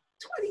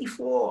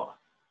 24.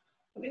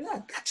 I mean,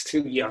 that's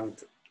too young.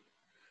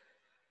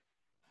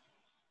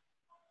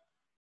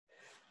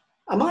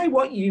 Am I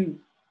what you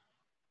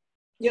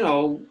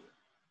know,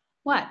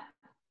 What?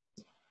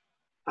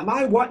 am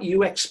I what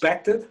you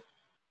expected?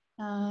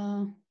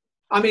 Uh,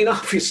 I mean,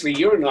 obviously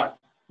you're not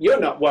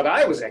what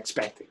I was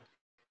expecting.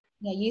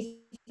 yeah, you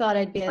thought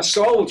I'd be A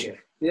soldier,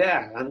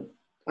 yeah,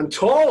 and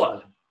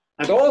taller,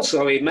 and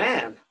also a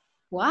man.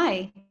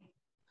 Why?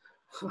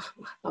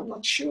 I'm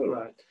not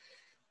sure.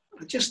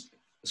 I just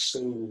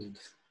assumed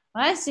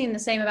I assume the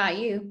same about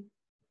you.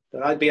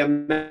 that I'd be a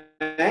man.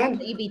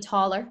 That you'd be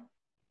taller.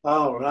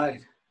 Oh,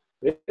 right.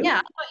 Really? Yeah, I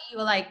thought you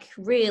were like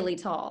really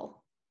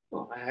tall.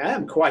 Well, I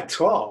am quite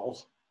tall.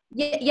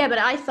 Yeah, but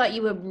I thought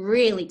you were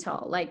really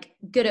tall, like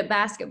good at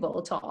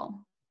basketball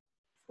tall.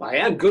 I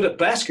am good at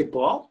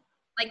basketball.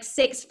 Like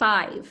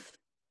 6'5".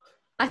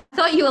 I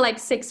thought you were like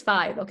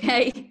 6'5",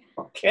 okay?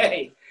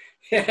 Okay.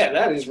 Yeah,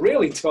 that is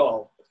really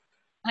tall.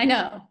 I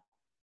know.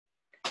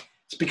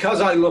 It's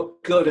because I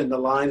look good in the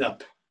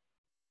lineup.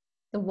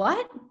 The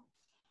what?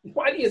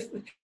 Why do you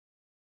think?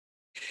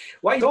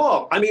 Why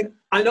tall? I mean,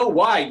 I know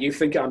why you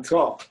think I'm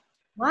tall.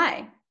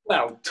 Why?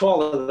 Well,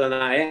 taller than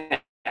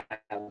I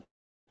am.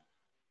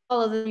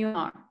 Taller than you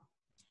are.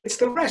 It's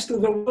the rest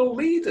of the world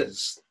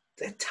leaders.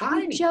 They're You're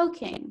tiny.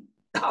 joking.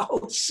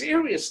 Oh,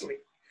 seriously.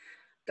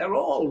 They're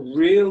all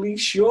really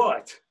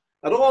short.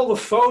 And all the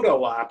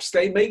photo ops,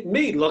 they make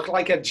me look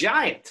like a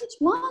giant. Which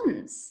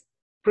ones?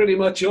 Pretty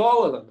much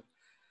all of them.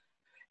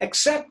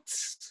 Except,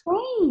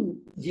 Spain.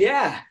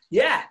 yeah,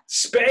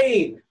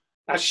 Spain.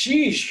 Now,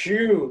 she's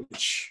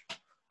huge.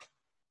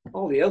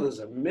 All the others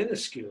are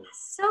minuscule.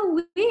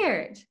 So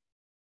weird.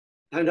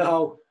 I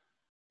know.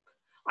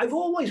 I've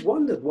always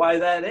wondered why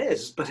that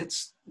is, but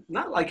it's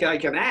not like I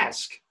can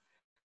ask.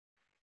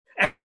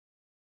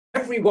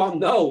 Everyone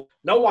knows.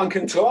 No one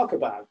can talk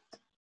about it.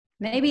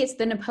 Maybe it's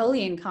the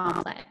Napoleon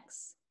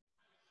complex.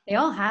 They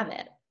all have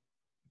it.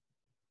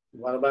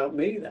 What about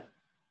me then?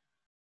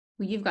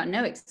 Well, you've got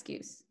no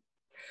excuse.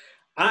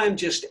 I'm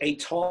just a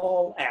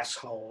tall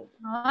asshole.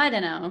 Oh, I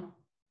don't know.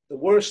 The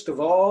worst of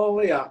all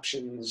the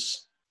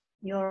options.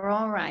 You're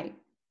all right.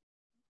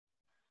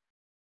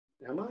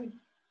 Am I?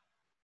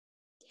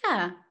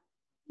 Yeah,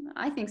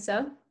 I think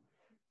so.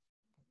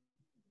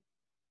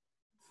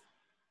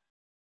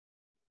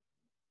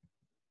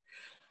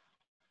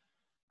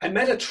 I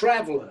met a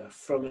traveler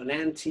from an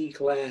antique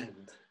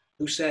land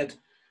who said,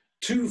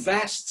 2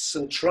 vasts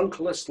and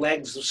trunkless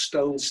legs of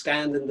stone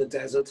stand in the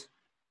desert.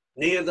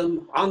 Near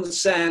them, on the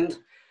sand,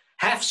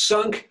 half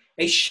sunk,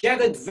 a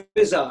shedded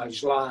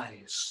visage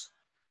lies,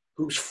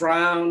 whose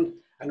frown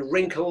and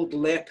wrinkled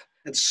lip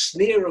and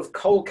sneer of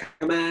cold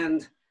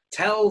command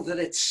tell that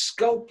its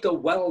sculptor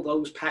well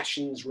those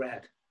passions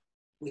read,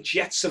 which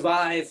yet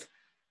survive,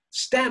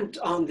 stamped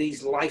on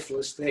these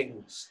lifeless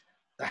things,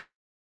 the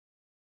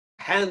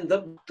hand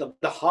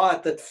the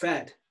heart that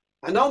fed.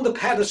 And on the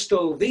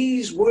pedestal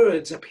these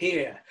words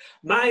appear,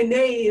 my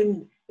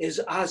name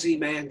is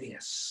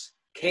Ozymandias,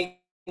 King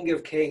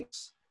of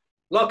Kings.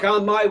 Look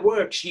on my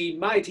works, ye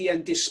mighty,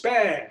 and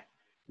despair,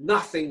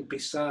 nothing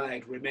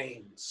beside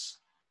remains.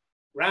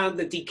 Round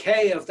the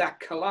decay of that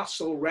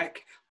colossal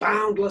wreck,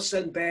 boundless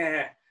and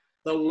bare,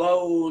 the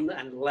lone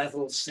and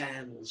level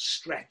sands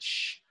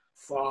stretch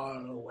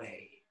far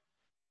away.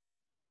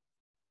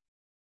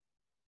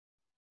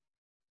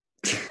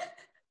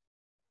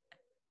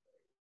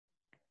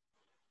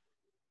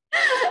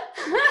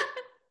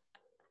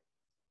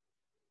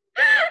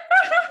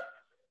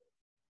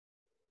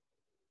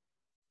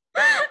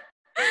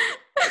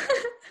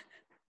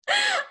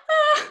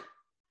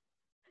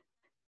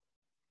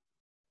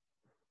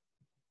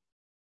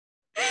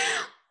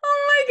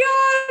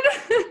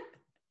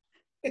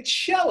 It's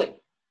Shelley.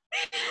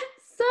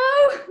 So,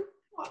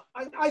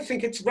 I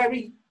think it's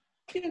very,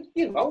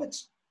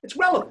 it's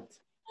relevant.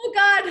 oh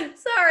God,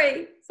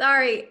 sorry.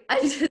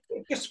 It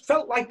just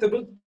felt like there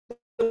was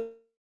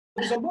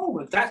a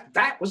moment.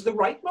 That was the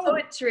right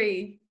moment.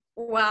 Poetry.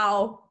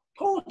 Wow.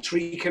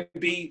 Poetry can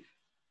be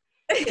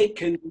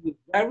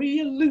very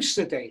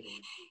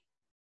elucidating.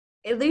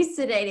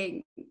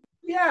 Elucidating.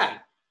 Yeah.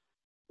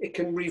 It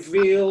can I don't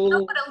reveal.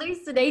 know what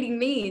elucidating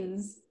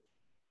means.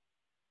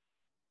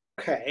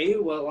 Okay,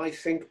 well, I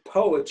think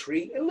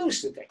poetry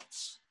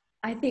elucidates.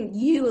 I think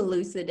you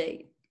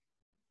elucidate.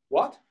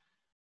 What?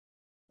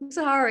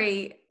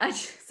 Sorry.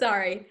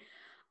 Sorry.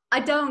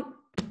 I'm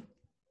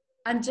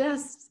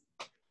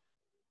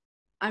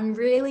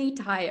really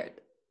tired.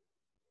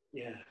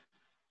 Yeah,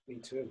 me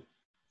too.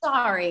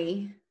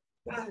 Sorry.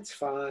 That's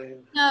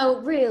fine. No,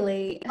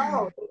 really.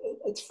 Oh,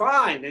 it's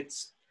fine.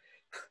 It's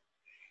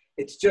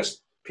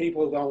just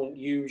people don't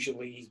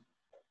usually.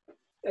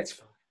 It's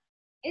fine.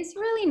 It's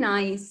really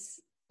nice.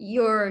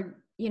 Your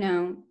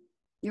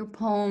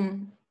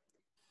poem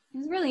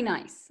is really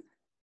nice.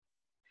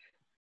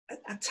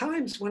 At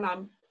times when I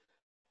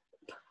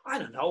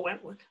don't know,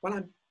 when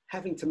I'm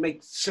having to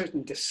make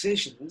certain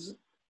decisions,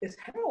 it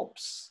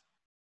helps.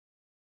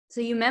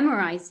 So you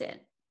memorize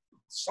it.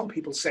 Some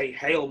people say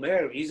Hail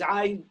Marys.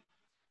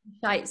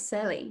 Shite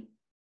silly.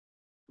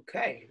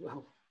 Okay,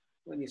 well,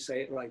 when you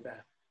say it like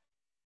that.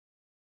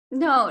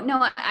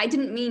 No, I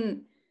didn't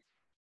mean,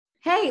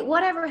 hey,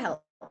 whatever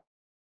helps.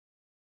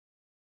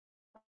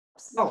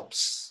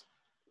 Helps.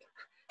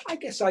 I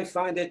guess I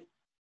find it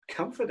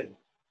comforting.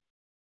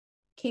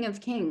 King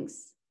of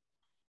Kings.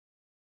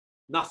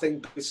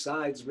 Nothing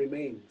besides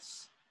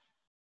remains.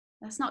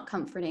 That's not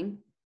comforting.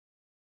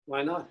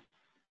 Why not?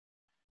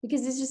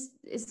 Because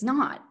it's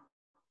not.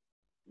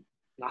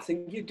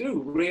 Nothing you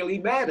do really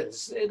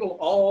matters. It'll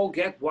all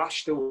get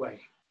washed away.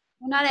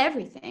 Well, not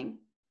everything.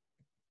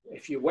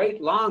 If you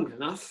wait long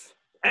enough,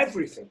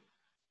 everything.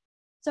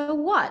 So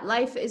what?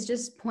 Life is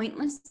just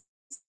pointless?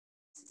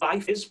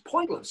 Life is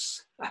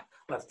pointless.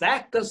 But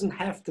that doesn't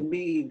have to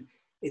mean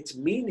it's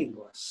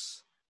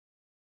meaningless.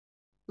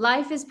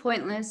 Life is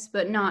pointless,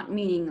 but not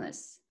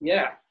meaningless.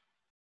 Yeah.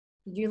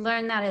 Did you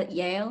learn that at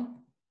Yale?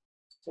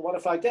 So what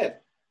if I did?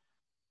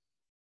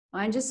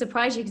 I'm just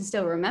surprised you can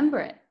still remember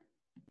it.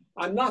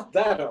 I'm not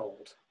that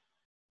old.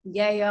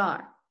 Yeah, you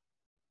are.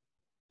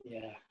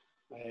 Yeah,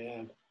 I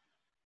am.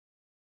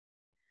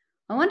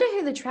 I wonder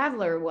who the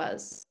traveler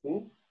was.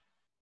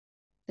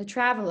 The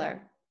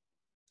traveler.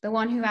 The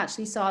one who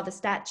actually saw the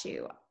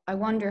statue. I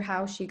wonder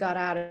how she got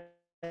out of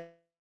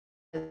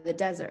the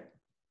desert.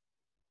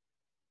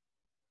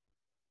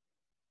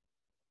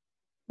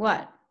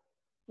 What?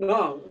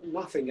 No,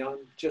 nothing.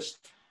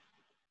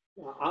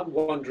 I'm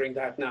wondering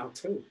that now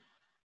too.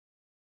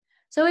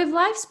 So if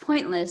life's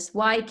pointless,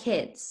 why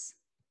kids?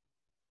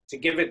 To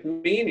give it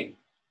meaning.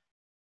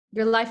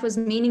 Your life was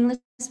meaningless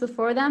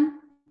before them?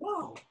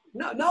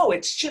 No,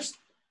 it's just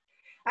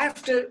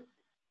after,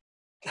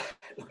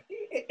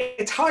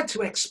 it's hard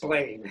to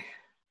explain.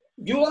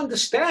 You'll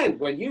understand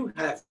when you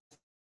have.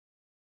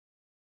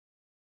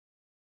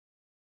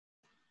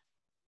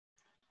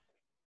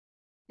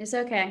 It's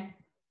okay.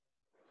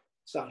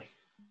 Sorry.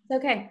 It's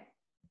okay.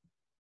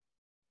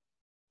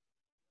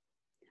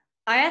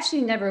 I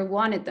actually never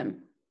wanted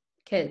them,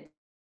 kids.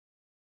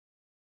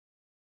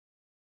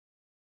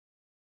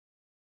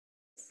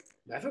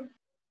 Never? I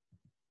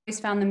always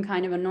found them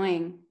kind of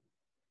annoying,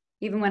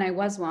 even when I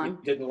was one.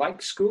 You didn't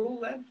like school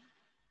then?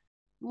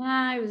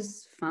 Yeah, it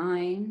was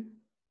fine.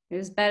 It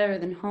was better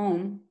than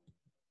home.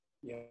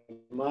 Your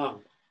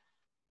mom.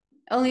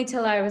 Only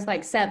till I was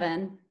like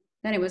 7.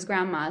 Then it was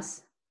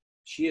grandma's.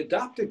 She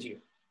adopted you.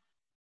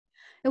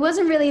 It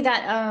wasn't really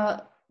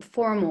that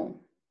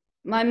formal.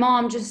 My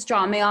mom just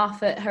dropped me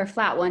off at her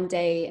flat one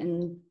day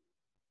and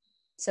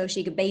so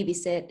she could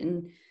babysit,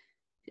 and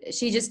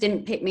she just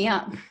didn't pick me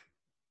up.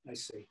 I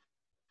see.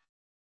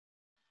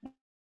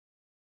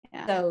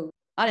 Yeah. So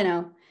I don't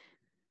know.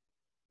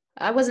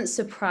 I wasn't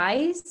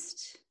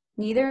surprised.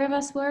 Neither of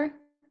us were.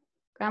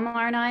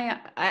 Grandma and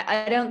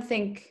I don't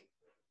think,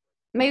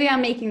 maybe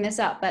I'm making this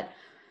up, but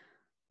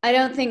I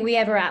don't think we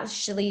ever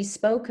actually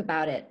spoke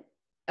about it,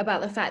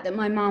 about the fact that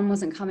my mom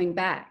wasn't coming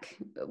back.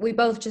 We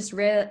both just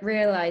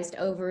realized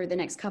over the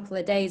next couple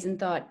of days and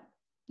thought,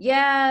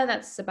 yeah,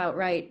 that's about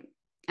right.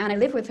 And I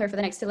lived with her for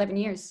the next 11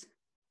 years.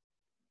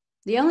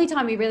 The only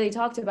time we really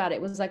talked about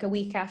it was like a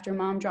week after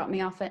mom dropped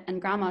me off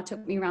and grandma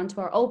took me around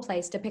to our old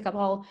place to pick up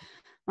all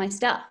my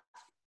stuff.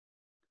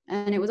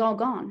 And it was all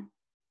gone.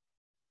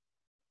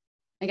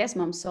 I guess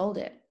mom sold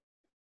it.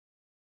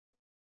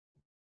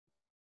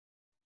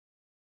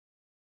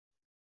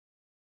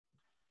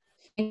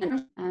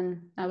 And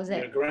that was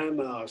it. Your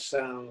grandma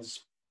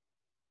sounds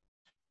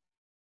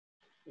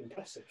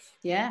impressive.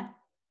 Yeah,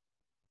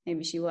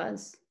 maybe she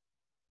was.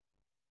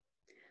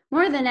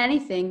 More than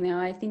anything, though,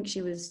 I think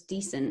she was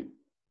decent.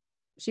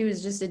 She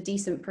was just a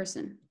decent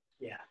person.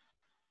 Yeah.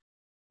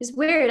 It's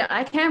weird.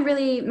 I can't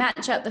really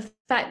match up the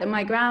fact that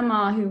my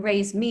grandma who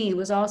raised me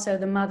was also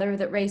the mother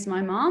that raised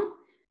my mom.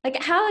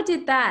 Like, how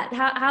did that,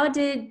 how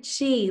did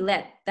she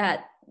let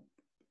that,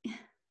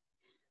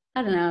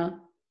 I don't know.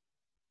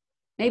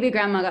 Maybe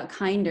grandma got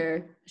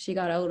kinder as she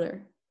got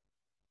older.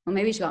 Or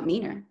maybe she got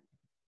meaner.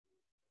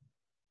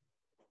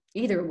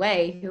 Either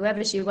way,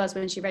 whoever she was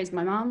when she raised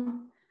my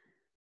mom,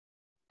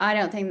 I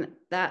don't think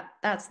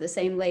that's the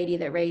same lady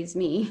that raised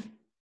me.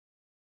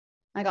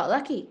 I got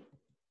lucky.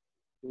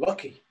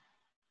 Lucky?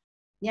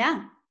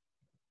 Yeah.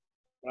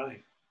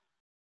 Right.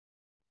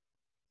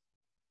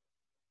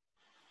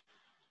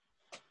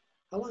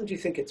 How long do you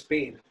think it's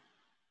been?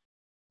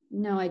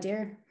 No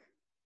idea.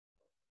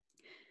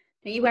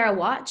 Don't you wear a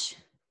watch?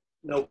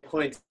 No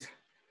point.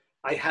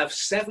 I have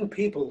 7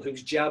 people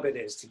whose job it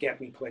is to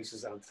get me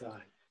places on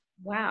time.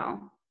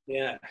 Wow.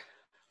 Yeah.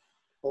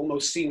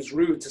 Almost seems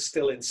rude to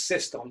still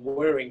insist on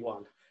wearing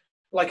one.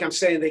 Like I'm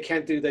saying they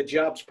can't do their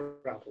jobs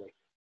properly.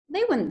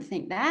 They wouldn't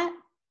think that.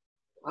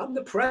 I'm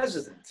the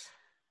president.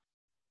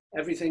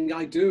 Everything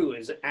I do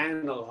is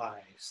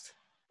analyzed.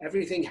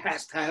 Everything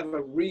has to have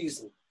a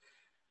reason.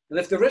 And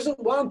if there isn't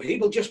one,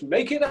 people just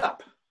make it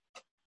up.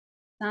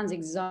 Sounds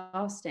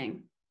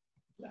exhausting.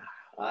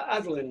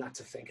 I've learned not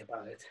to think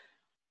about it.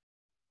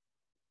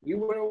 You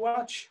wear a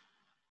watch?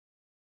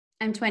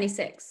 I'm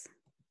 26.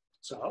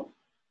 So?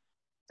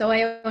 So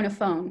I own a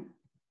phone.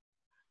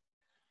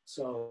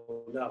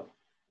 So, no.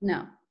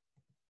 No.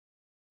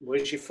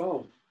 Where's your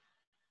phone?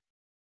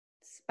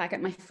 It's back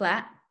at my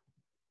flat.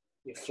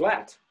 Your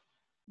flat?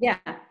 Yeah.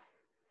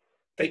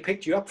 They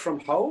picked you up from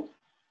home?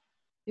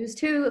 It was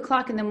 2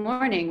 o'clock in the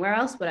morning. Where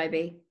else would I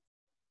be?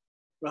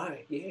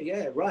 Right,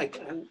 yeah, right.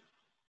 And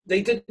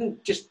they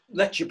didn't just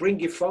let you bring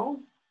your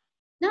phone?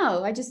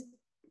 No, I just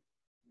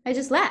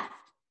left.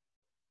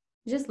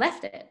 I just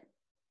left it.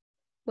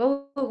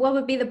 What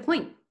would be the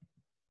point?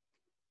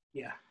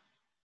 Yeah.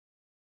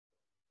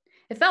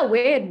 It felt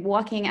weird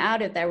walking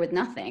out of there with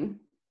nothing.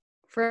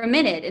 For a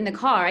minute in the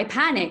car, I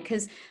panicked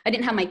because I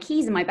didn't have my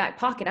keys in my back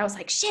pocket. I was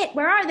like, shit,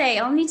 where are they?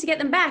 I'll need to get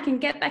them back and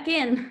get back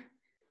in.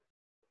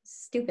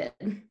 Stupid.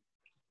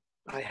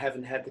 I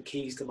haven't had the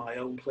keys to my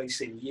own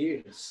place in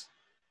years.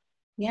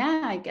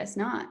 Yeah, I guess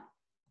not.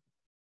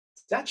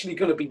 It's actually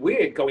going to be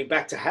weird going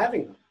back to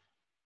having them.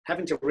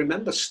 Having to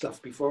remember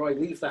stuff before I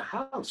leave the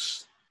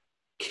house.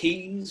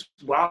 Keys,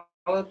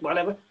 wallet,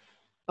 whatever.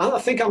 I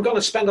think I'm going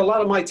to spend a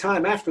lot of my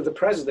time after the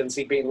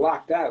presidency being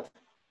locked out.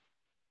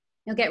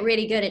 You'll get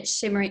really good at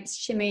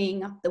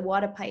shimmying up the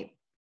water pipe.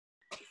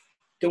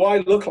 Do I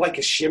look like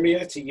a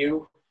shimmier to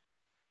you?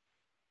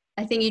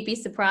 I think you'd be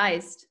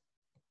surprised.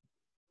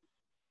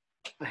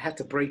 I had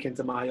to break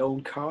into my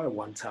own car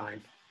one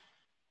time.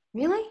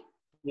 Really?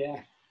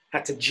 Yeah.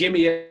 Had to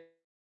jimmy it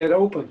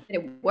open.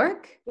 Did it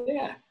work?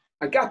 Yeah.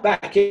 I got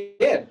back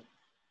in.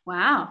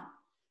 Wow.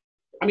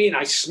 I mean,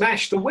 I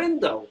smashed the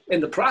window in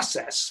the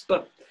process,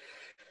 but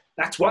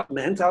that's what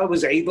meant I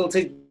was able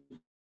to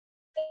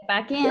Get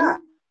back in. Yeah.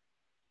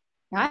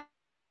 Right?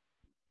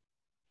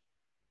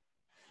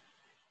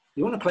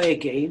 You want to play a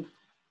game?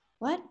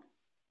 What?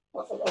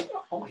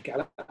 Oh my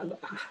God.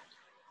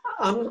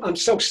 I'm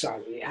so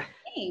sorry.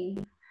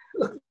 Game?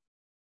 Look,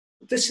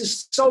 this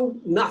is so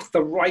not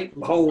the right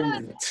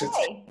moment.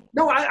 Okay.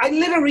 No, I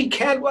literally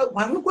can't.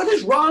 What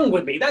is wrong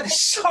with me? That is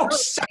so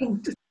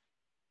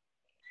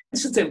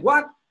sensitive.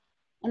 What?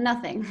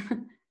 Nothing.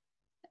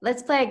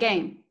 Let's play a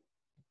game.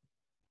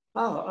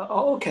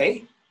 Oh,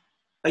 okay.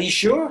 Are you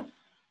sure?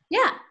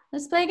 Yeah,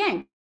 let's play a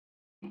game.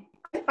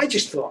 I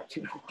just thought,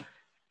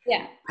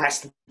 Yeah, pass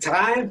the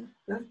time.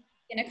 Huh?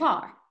 in a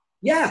car.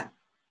 Yeah.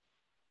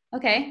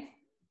 Okay.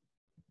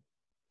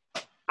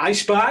 I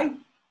Spy?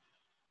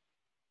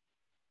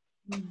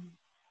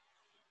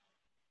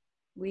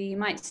 We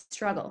might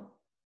struggle.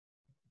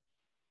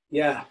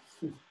 Yeah.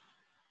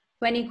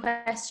 20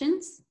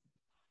 questions.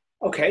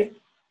 Okay.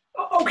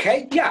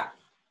 Okay, yeah.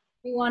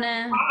 You want to...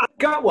 I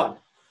got one.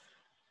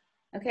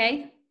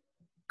 Okay.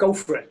 Go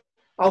for it.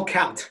 I'll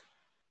count.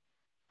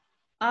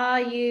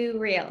 Are you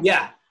real?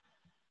 Yeah.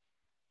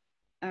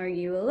 Are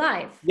you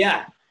alive?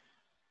 Yeah.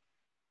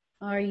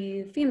 Are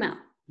you female?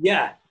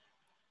 Yeah.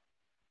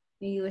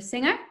 Are you a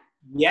singer?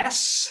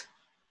 Yes.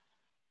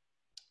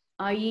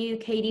 Are you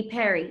Katy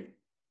Perry?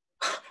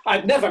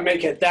 I'd never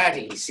make it that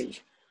easy.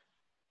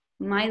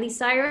 Miley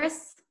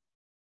Cyrus?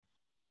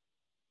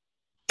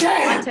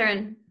 Damn! My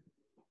turn.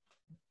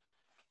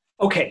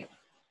 Okay.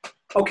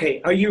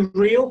 Okay, are you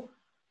real?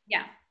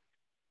 Yeah.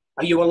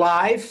 Are you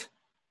alive?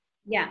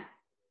 Yeah.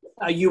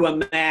 Are you a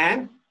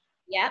man?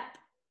 Yep.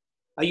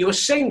 Are you a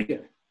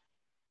singer?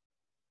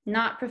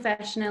 Not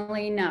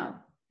professionally, no.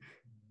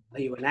 Are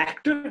you an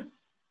actor?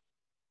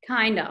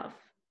 Kind of.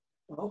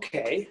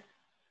 Okay.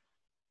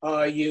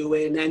 Are you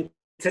in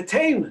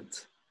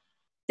entertainment?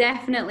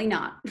 Definitely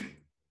not.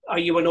 Are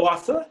you an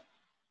author?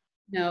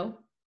 No.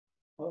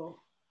 Oh.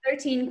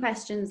 13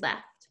 questions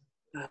left.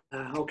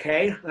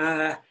 Okay.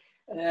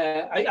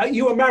 Are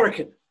you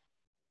American?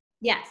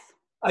 Yes.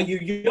 Are you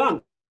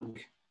young?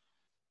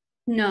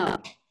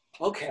 No.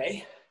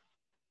 Okay.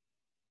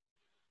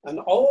 An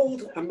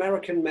old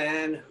American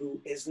man who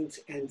isn't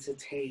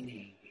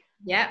entertaining.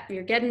 Yep,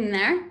 you're getting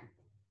there.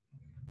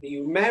 Are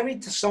you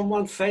married to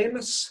someone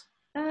famous?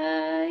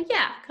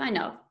 Yeah, kind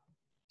of.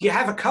 Do you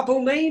have a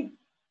couple name?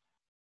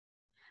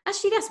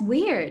 Actually, that's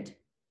weird.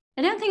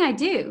 I don't think I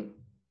do.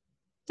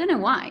 Don't know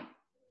why.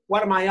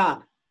 What am I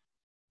on?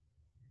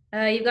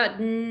 You've got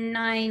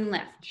 9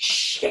 left.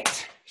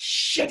 Shit.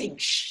 Shitting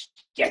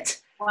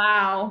shit.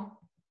 Wow.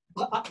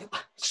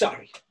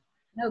 Sorry.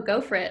 No,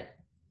 go for it.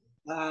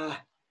 Are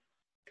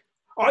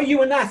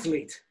you an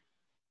athlete?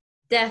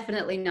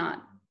 Definitely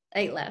not.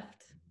 8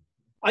 left.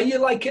 Are you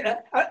like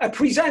a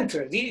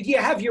presenter? Do you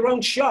have your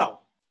own show?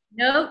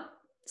 Nope.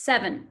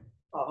 7.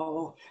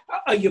 Oh,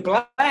 are you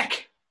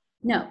black?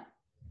 No.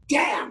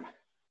 Damn.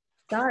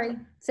 Sorry.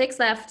 6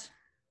 left.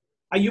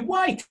 Are you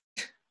white?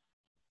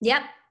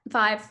 Yep.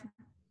 5.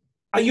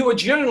 Are you a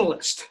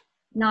journalist?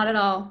 Not at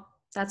all.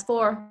 That's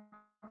 4.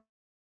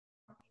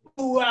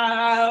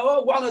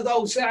 One of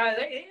those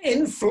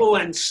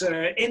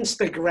influencer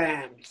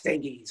Instagram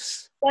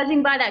thingies.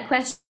 Judging by that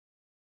question,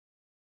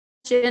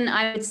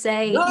 I would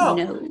say no.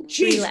 3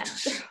 Jesus.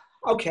 left.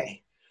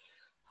 Okay.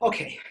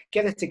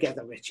 Get it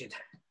together, Richard.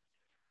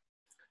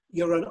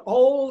 You're an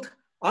old,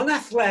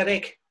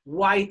 unathletic,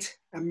 white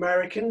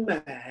American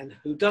man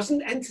who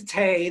doesn't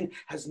entertain,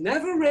 has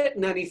never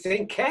written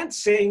anything, can't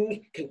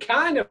sing, can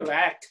kind of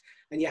act,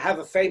 and you have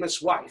a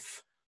famous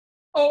wife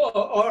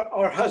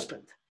or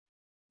husband.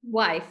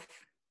 Wife.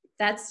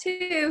 That's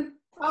 2.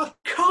 Oh,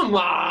 come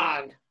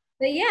on.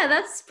 But yeah,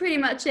 that's pretty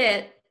much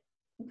it.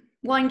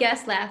 1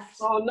 guess left.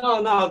 Oh,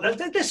 no.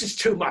 This is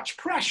too much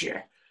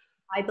pressure.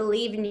 I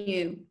believe in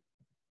you.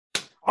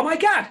 Oh, my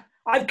God.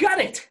 I've got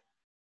it.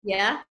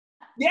 Yeah?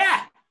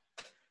 Yeah.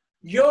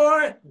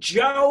 You're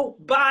Joe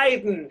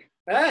Biden.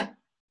 Huh?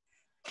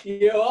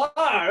 You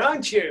are,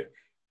 aren't you?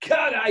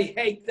 God, I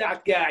hate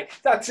that guy.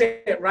 That's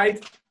it,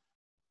 right?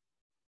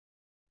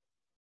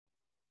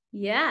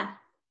 Yeah.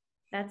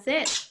 That's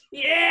it.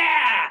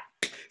 Yeah!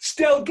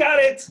 Still got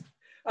it.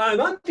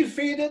 I'm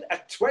undefeated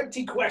at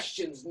 20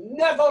 questions.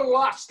 Never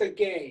lost a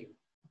game.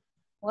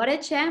 What a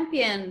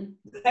champion.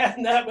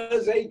 And that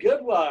was a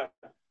good one.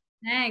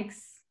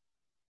 Thanks.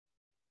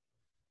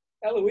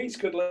 Eloise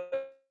could learn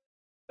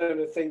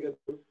a thing or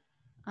two.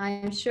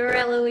 I'm sure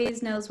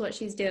Eloise knows what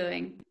she's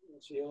doing.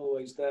 She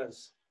always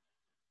does.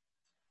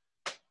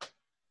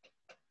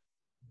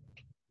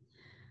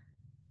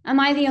 Am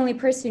I the only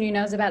person who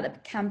knows about the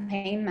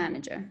campaign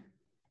manager?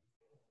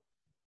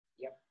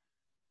 Yep.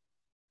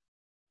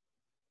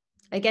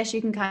 I guess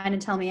you can kind of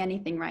tell me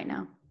anything right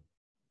now.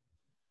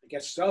 I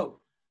guess so.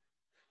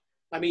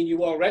 I mean,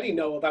 you already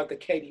know about the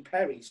Katy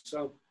Perrys,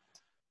 so.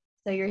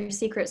 So your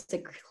secrets are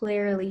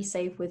clearly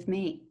safe with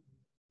me.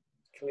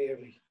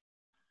 Clearly.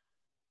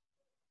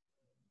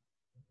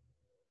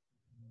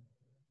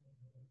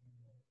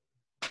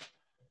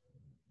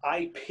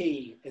 I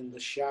pee in the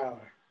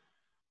shower.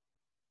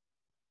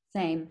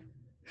 Same.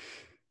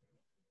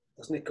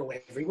 Doesn't it go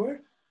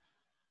everywhere?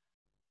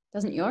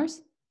 Doesn't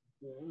yours?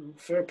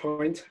 Fair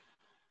point.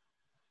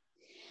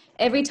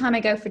 Every time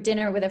I go for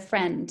dinner with a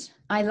friend,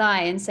 I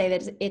lie and say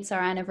that it's our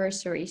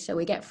anniversary, so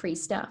we get free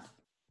stuff.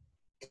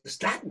 Does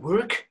that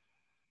work?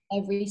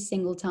 Every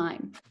single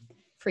time.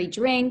 Free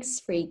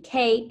drinks, free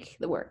cake,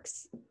 the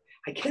works.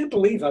 I can't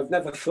believe I've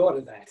never thought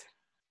of that.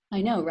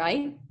 I know,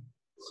 right?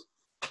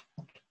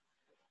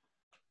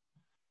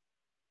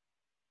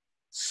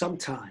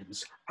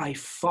 Sometimes I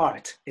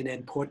fart in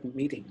important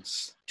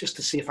meetings just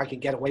to see if I can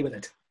get away with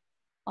it.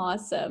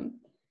 Awesome.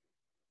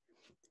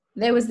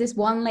 There was this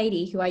one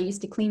lady who I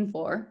used to clean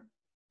for.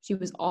 She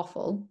was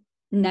awful,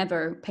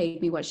 never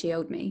paid me what she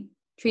owed me,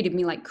 treated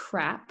me like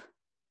crap.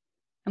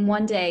 And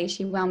one day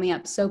she wound me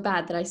up so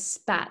bad that I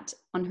spat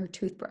on her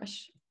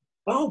toothbrush.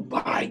 Oh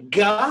my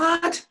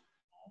God!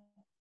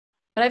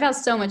 But I felt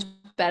so much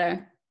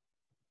better.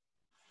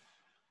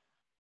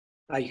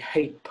 I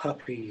hate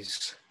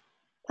puppies.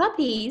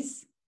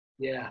 Puppies?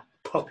 Yeah,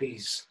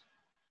 puppies.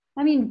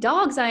 I mean,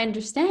 dogs I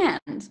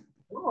understand.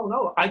 Oh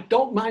no, I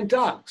don't mind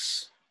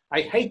dogs. I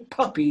hate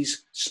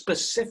puppies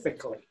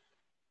specifically.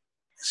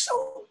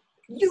 So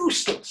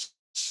useless.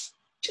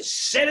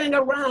 Just sitting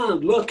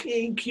around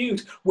looking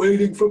cute,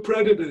 waiting for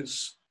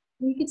predators.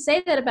 You could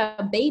say that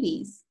about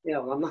babies. Yeah,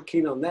 well, I'm not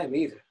keen on them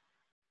either.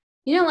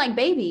 You don't like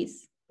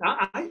babies?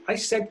 I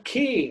said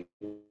keen.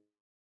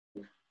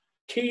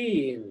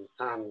 Keen.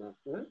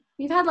 Huh?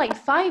 You've had like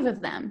 5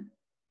 of them.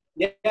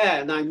 Yeah,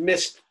 and I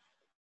missed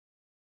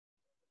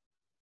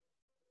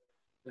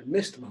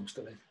most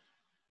of it.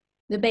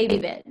 The baby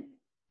bit.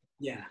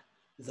 Yeah,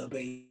 the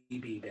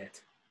baby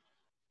bit.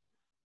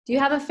 Do you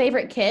have a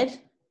favorite kid?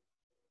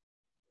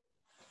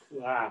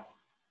 Wow.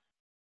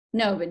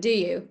 No, but do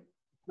you?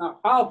 No,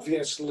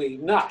 obviously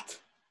not.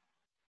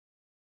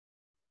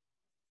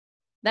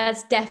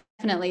 That's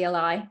definitely a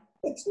lie.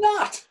 It's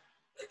not.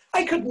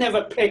 I could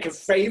never pick a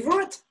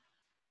favorite.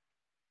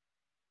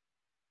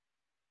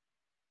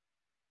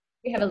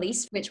 You have a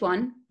least. Which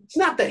one? It's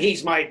not that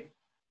he's my...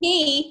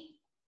 He.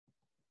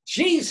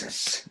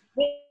 Jesus.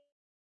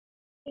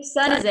 Which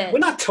son is it? We're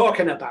not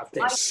talking about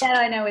I this. said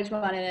I know which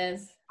one it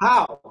is.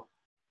 How?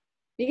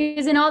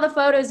 Because in all the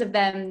photos of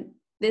them,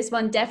 This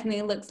one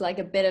definitely looks like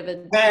a bit of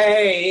a...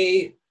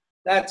 Hey,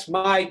 that's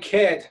my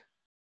kid.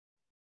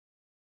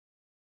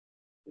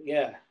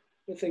 Yeah,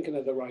 you're thinking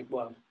of the right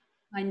one.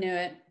 I knew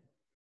it.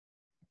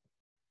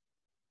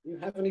 You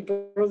have any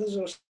brothers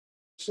or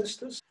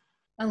sisters?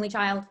 Only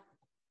child.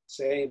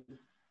 Same.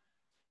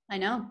 I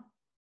know.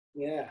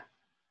 Yeah.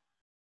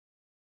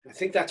 I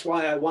think that's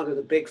why I wanted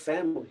a big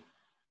family.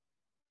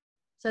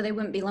 So they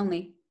wouldn't be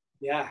lonely.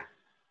 Yeah.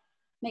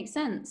 Makes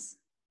sense.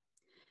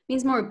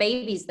 Means more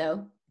babies,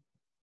 though.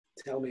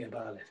 Tell me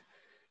about it.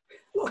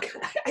 Look,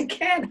 I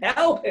can't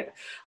help it.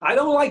 I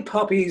don't like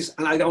puppies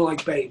and I don't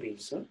like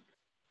babies. Huh?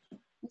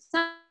 It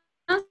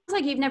sounds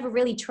like you've never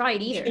really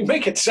tried either. You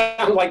make it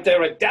sound like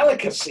they're a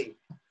delicacy.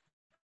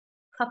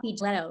 Puppy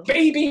gelato.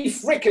 Baby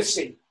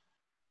fricassee.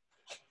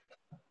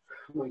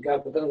 Oh my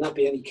God, there better not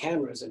be any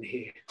cameras in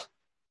here.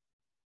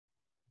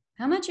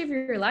 How much of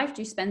your life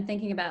do you spend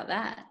thinking about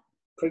that?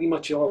 Pretty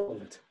much all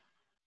of it.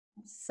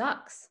 It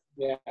sucks.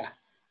 Yeah.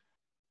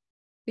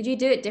 Could you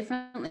do it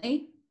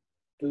differently?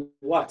 Do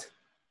what?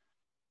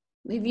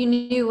 If you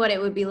knew what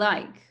it would be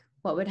like,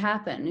 what would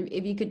happen?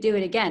 If you could do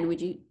it again, would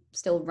you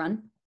still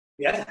run?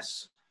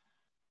 Yes.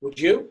 Would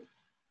you?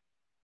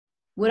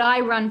 Would I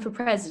run for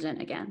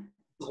president again?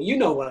 Well, you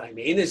know what I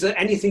mean. Is there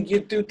anything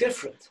you'd do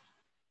different?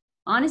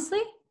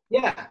 Honestly?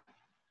 Yeah.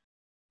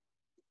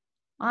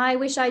 I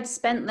wish I'd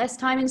spent less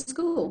time in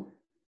school.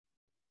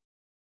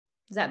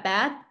 Is that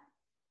bad?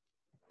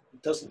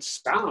 It doesn't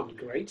sound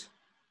great.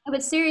 No,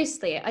 but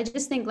seriously, I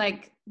just think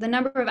like the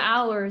number of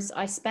hours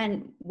I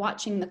spent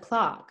watching the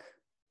clock,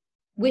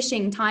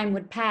 wishing time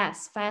would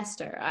pass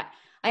faster.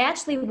 I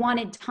actually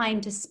wanted time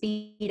to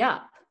speed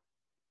up.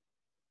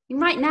 And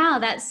right now,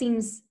 that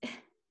seems,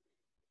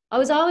 I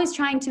was always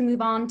trying to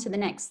move on to the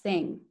next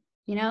thing,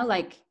 you know,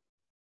 like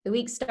the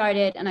week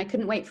started and I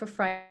couldn't wait for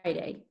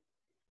Friday.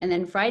 And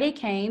then Friday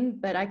came,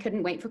 but I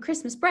couldn't wait for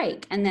Christmas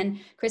break. And then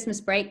Christmas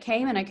break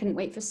came and I couldn't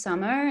wait for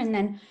summer. And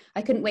then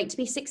I couldn't wait to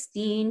be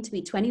 16, to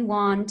be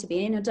 21, to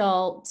be an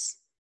adult.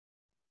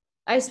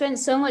 I spent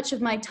so much of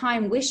my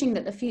time wishing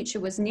that the future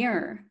was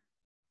nearer.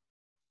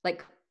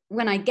 Like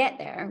when I get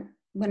there,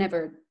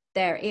 whenever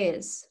there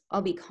is,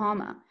 I'll be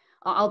calmer.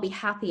 I'll be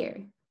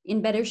happier,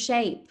 in better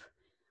shape.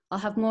 I'll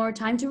have more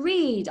time to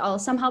read. I'll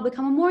somehow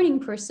become a morning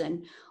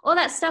person. All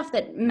that stuff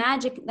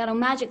that'll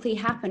magically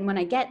happen when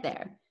I get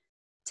there.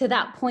 To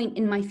that point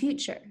in my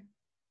future.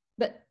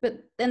 But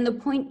then the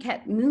point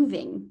kept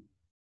moving.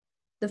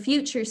 The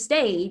future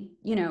stayed,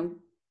 you know,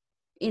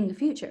 in the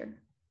future.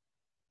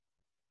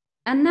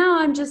 And now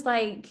I'm just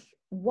like,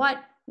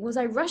 what was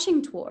I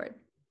rushing toward?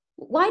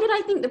 Why did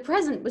I think the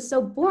present was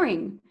so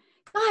boring?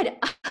 God,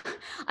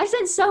 I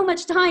spent so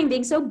much time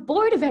being so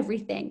bored of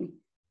everything.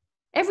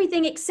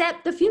 Everything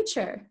except the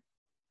future.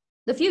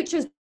 The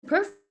future's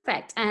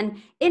perfect, and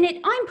in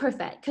it I'm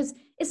perfect because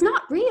it's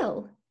not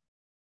real.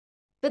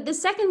 But the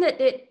second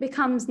that it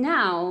becomes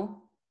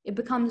now, it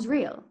becomes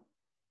real.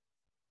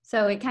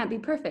 So it can't be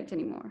perfect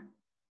anymore.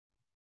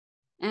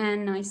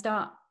 And I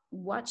start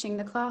watching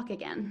the clock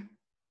again.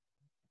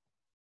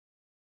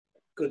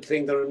 Good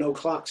thing there are no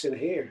clocks in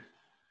here.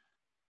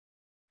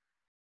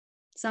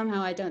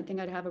 Somehow I don't think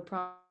I'd have a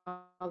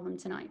problem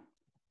tonight.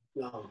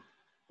 No,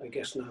 I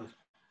guess not.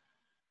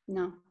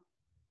 No.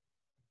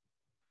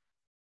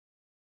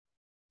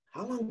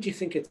 How long do you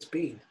think it's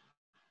been?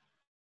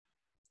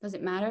 Does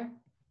it matter?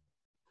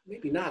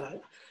 Maybe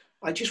not.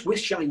 I just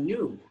wish I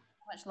knew.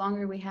 How much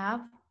longer we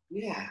have?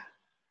 Yeah.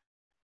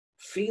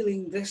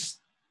 Feeling this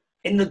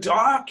in the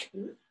dark,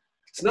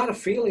 it's not a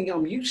feeling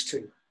I'm used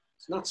to.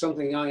 It's not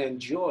something I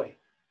enjoy.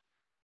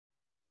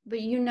 But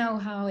you know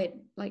how it,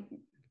 like,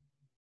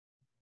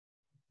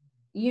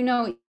 you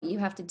know what you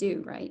have to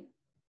do, right?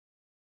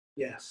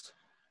 Yes.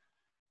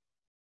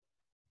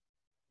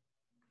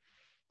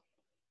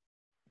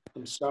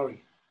 I'm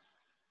sorry.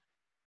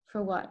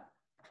 For what?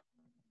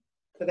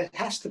 That it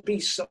has to be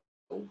so.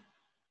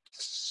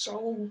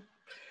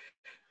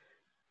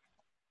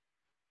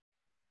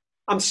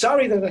 I'm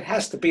sorry that it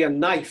has to be a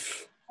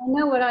knife. I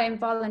know what I am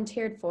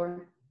volunteered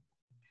for.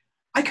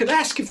 I could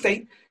ask if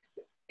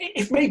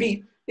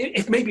maybe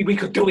we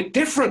could do it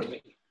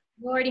differently.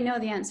 You already know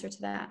the answer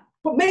to that.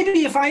 But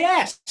maybe if I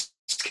ask.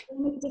 It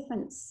doesn't make a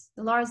difference.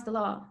 The law is the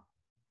law.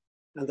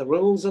 And the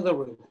rules are the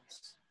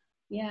rules.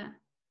 Yeah.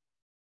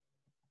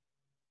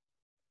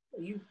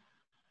 Will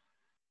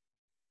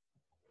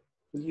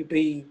you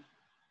be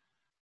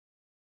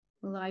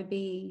Will I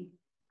be?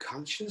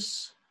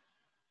 conscious?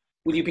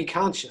 Will you be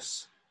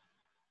conscious?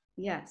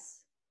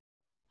 Yes.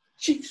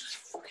 Jesus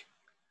fucking.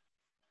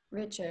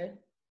 Richard.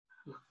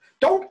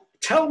 Don't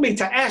tell me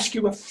to ask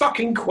you a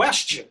fucking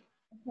question.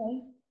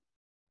 Okay.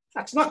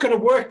 That's not going to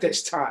work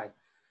this time.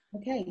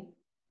 Okay.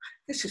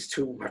 This is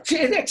too much.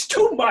 It's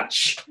too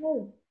much.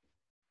 Oh.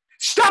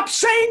 Stop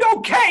saying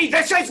okay.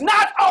 This is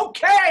not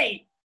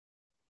okay.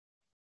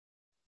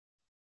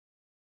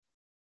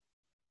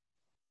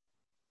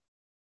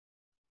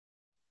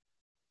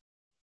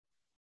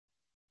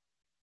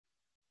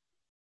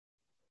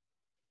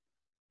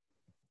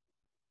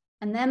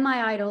 And then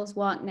my idols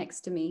walk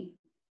next to me.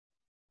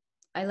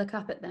 I look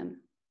up at them.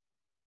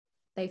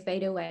 they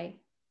fade away.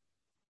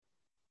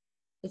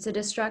 It's a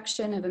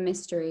destruction of a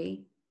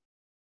mystery.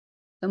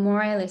 The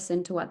more I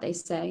listen to what they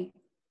say.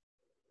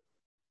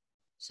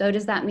 So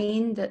does that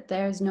mean that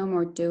there's no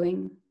more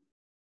doing?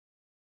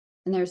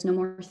 And there's no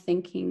more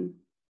thinking?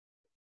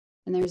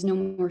 And there's no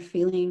more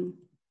feeling?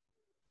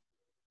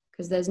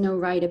 Because there's no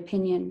right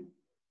opinion.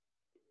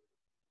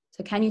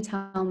 So can you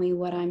tell me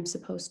what I'm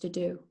supposed to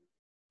do?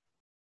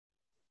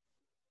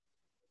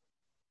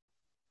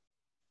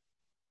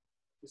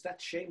 Is that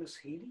Seamus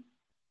Heaney?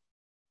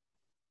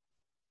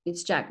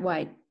 It's Jack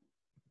White.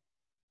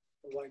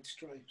 The White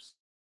Stripes.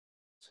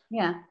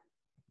 Yeah.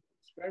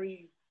 It's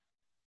very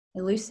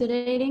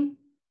Elucidating.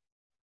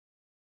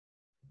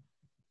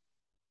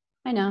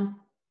 I know.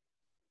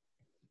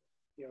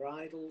 Your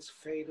idols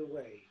fade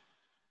away.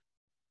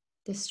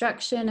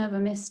 Destruction of a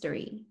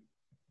mystery.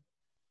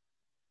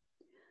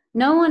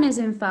 No one is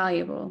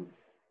infallible,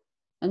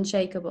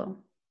 unshakable.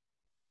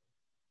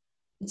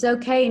 It's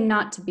okay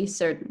not to be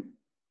certain.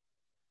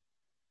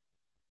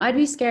 I'd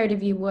be scared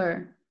if you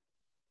were.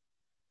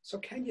 So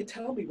can you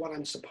tell me what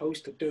I'm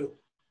supposed to do?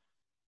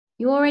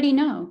 You already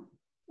know.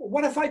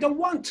 What if I don't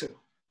want to?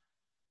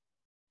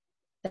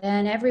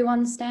 Then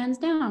everyone stands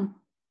down.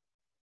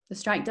 The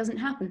strike doesn't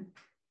happen.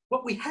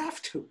 But we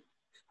have to.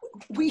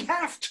 We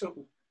have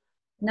to.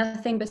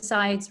 Nothing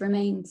besides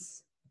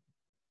remains.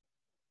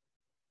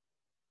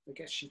 I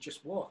guess she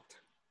just walked.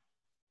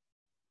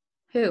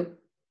 Who?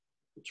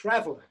 The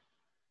traveler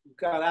who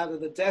got out of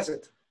the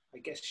desert. I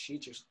guess she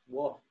just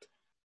walked.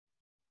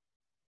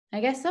 I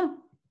guess so.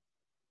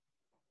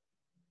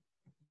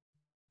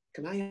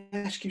 Can I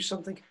ask you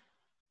something?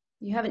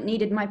 You haven't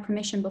needed my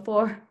permission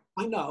before.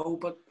 I know,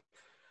 but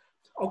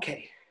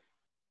okay.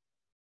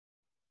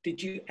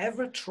 Did you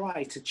ever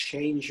try to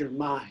change your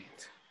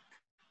mind?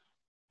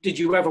 Did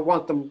you ever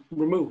want them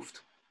removed?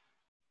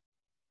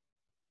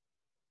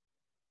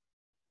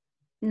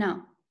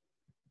 No.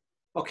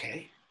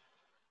 Okay.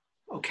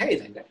 Okay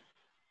then.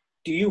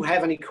 Do you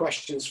have any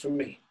questions for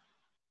me?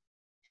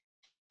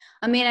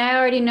 I mean, I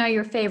already know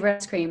your favorite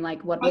ice cream.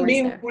 Like, what more I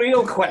mean, is there?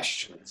 real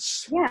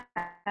questions.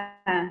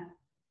 Yeah.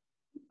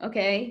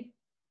 Okay.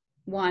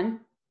 One.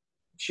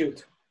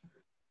 Shoot.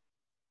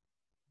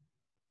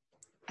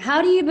 How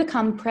do you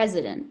become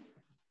president?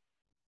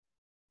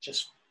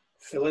 Just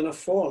fill in a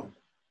form.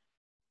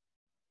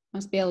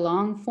 Must be a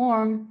long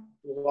form.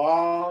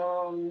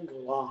 Long,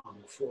 long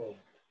form.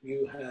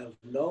 You have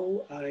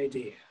no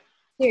idea.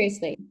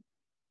 Seriously.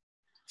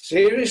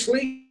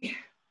 Seriously?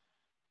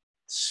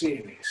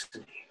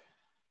 Seriously.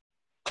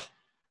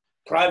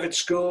 Private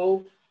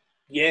school,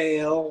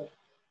 Yale,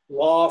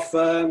 law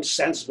firm,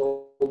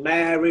 sensible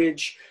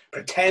marriage,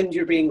 pretend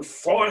you're being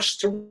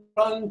forced to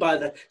run by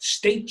the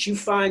state you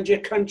find your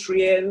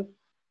country in,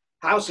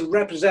 House of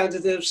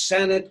Representatives,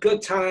 Senate,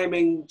 good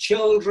timing,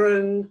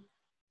 children,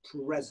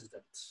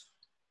 president.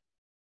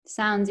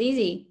 Sounds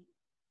easy.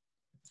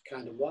 It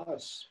kind of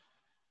was.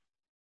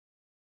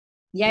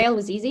 Yale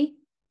was easy?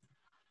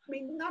 I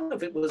mean, none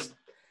of it was,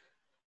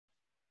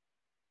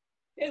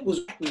 it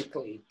was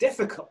technically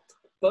difficult,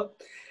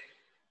 but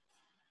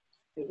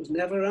it was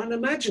never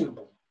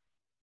unimaginable.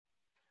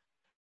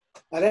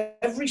 At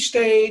every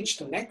stage,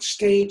 the next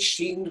stage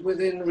seemed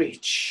within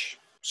reach.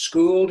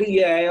 School to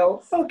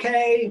Yale,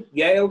 okay.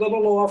 Yale to the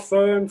law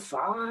firm,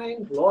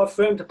 fine. Law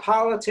firm to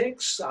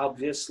politics,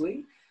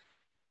 obviously.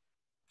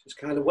 Just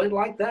kind of went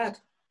like that.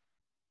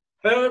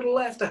 Hurdle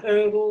after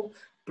hurdle,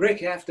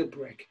 brick after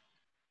brick.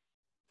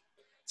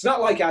 It's not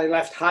like I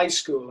left high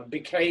school and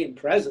became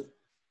president.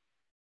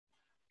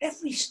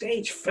 Every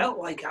stage felt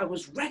like I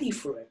was ready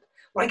for it,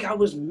 like I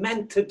was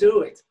meant to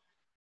do it.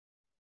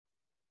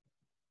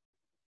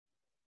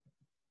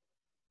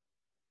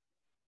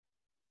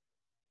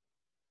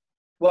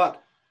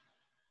 What?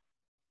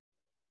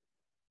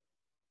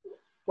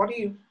 What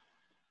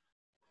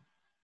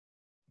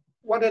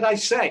did I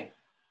say?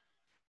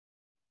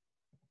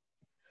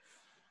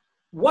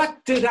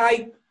 What did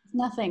I?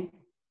 Nothing.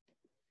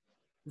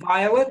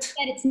 Violet?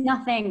 Said it's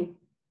nothing.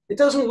 It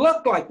doesn't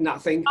look like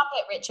nothing. Stop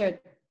it, Richard.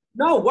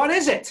 No, what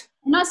is it?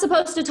 I'm not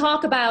supposed to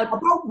talk about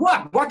About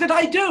what? What did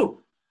I do?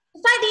 the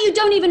fact that you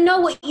don't even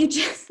know what you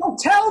just. Well,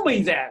 tell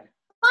me then.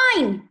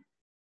 Fine.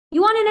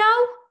 You want to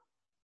know?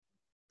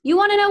 You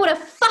want to know what a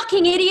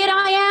fucking idiot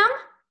I am?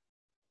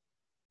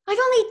 I've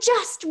only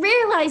just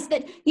realized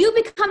that you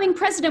becoming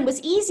president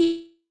was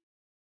easier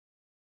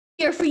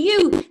for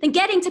you than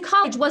getting to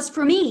college was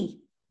for me.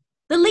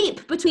 The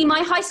leap between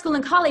my high school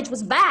and college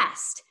was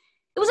vast.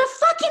 It was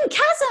a fucking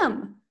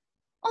chasm.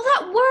 All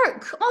that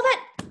work, all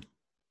that.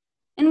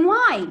 And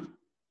why?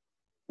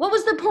 What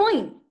was the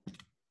point?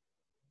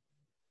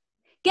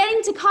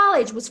 Getting to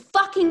college was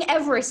fucking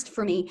Everest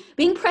for me.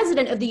 Being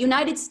president of the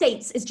United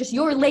States is just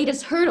your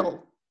latest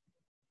hurdle.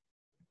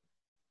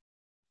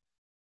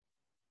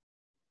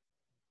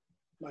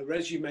 My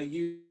resume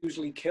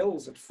usually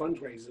kills at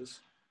fundraisers.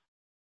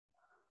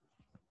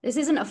 This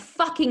isn't a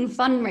fucking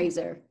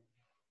fundraiser.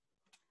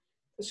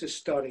 This is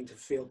starting to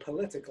feel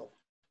political.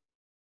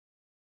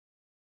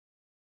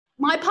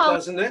 My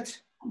Doesn't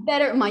it? I'm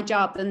better at my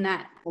job than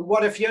that. And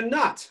what if you're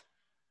not?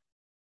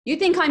 You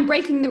think I'm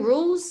breaking the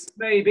rules?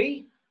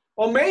 Maybe.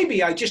 Or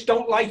maybe I just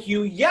don't like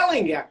you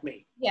yelling at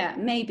me. Yeah,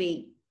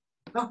 maybe.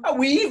 Are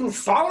we even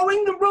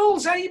following the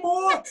rules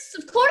anymore? Yes,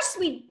 of course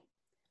we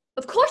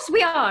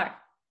are.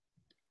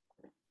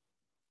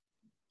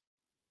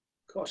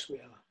 Of course we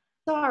are.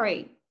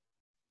 Sorry.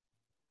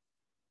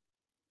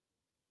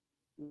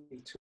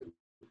 Me too.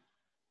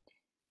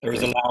 There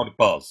is a loud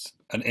buzz,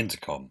 an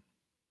intercom.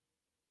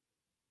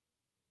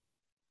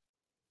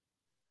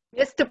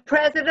 Mr.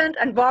 President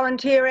and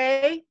Volunteer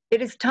A, it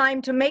is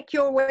time to make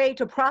your way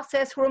to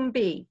Process Room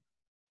B.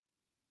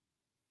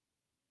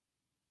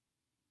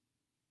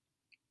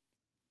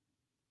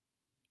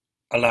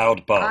 A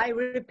loud buzz. I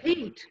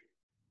repeat,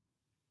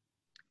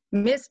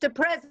 Mr.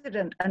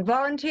 President and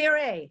Volunteer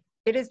A,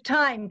 it is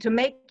time to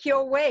make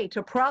your way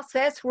to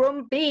Process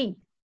Room B.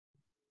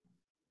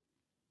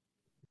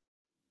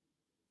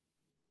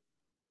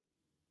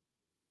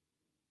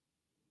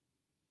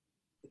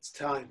 It's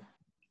time.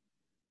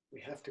 We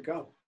have to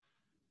go.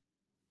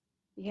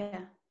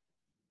 Yeah.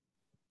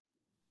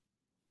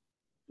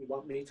 You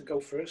want me to go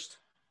first?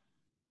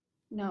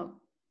 No.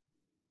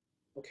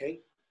 Okay.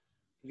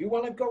 You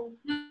want to go?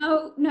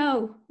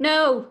 No.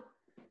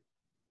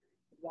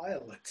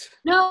 Violet.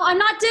 No, I'm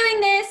not doing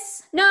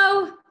this.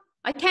 No,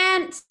 I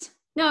can't.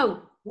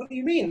 No. What do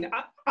you mean?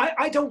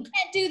 I don't. I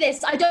can't do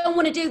this. I don't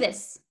want to do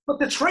this. But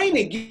the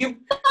training, you.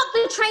 Not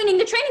the training.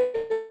 The training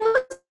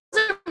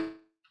wasn't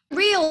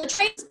real. The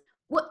training.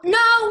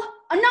 No,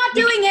 I'm not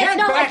doing it.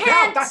 No, I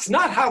can't. Out. That's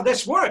not how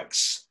this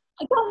works.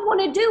 I don't want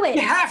to do it.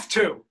 You have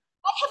to.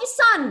 I have a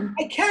son.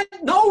 I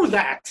can't know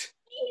that. His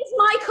name is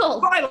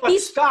Michael.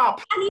 Violet,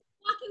 stop. And he's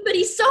walking, but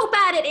he's so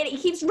bad at it. He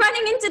keeps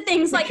running into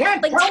things like. You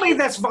can't tell me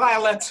this,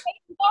 Violet.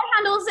 Door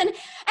handles, and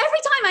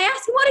every time I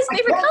ask him what his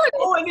favorite color is,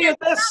 Any of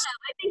this.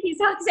 I think he's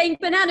saying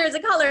banana is a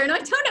color, and I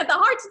don't have the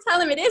heart to tell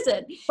him it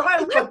isn't.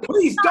 Violet,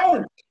 please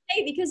don't.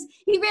 Because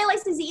he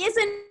realizes he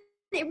isn't.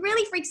 It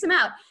really freaks him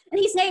out, and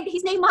he's named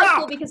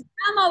Michael because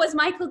Grandma was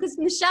Michael because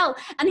Michelle,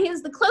 and he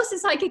was the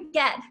closest I could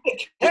get. I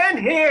can't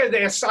hear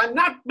this. I'm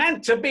not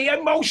meant to be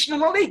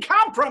emotionally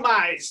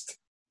compromised.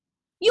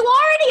 You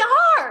already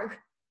are.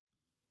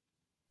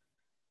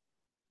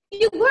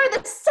 You were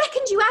the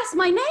second you asked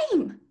my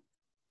name.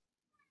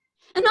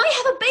 And I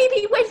have a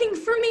baby waiting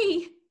for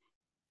me.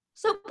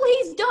 So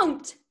please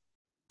don't.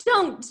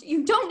 Don't.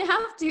 You don't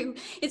have to.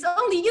 It's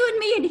only you and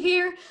me in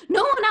here.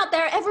 No one out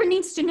there ever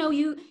needs to know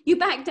you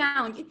back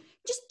down.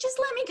 Just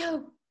let me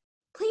go.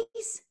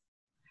 Please.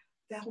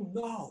 They'll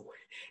know.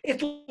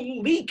 It'll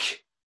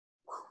leak.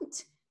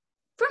 Won't.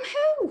 From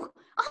who?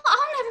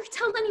 I'll never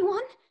tell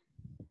anyone.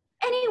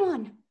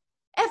 Anyone.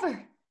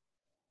 Ever.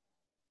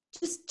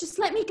 Just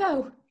let me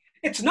go.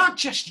 It's not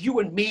just you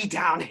and me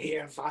down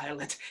here,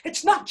 Violet.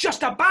 It's not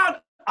just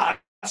about us.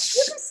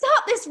 You can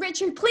stop this,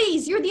 Richard,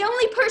 please. You're the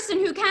only person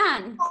who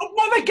can. I'll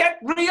never get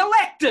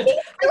reelected.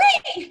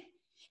 He's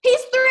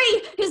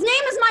 3. His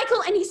name is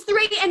Michael, and he's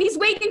 3, and he's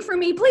waiting for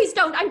me. Please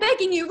don't. I'm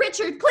begging you,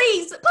 Richard.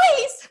 Please.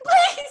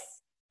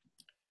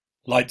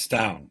 Lights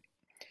down.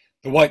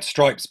 The white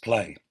stripes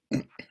play.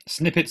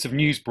 Snippets of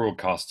news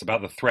broadcasts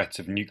about the threat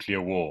of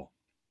nuclear war.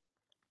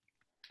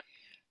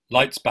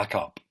 Lights back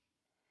up.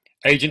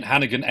 Agent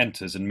Hannigan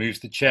enters and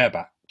moves the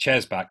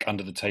chairs back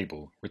under the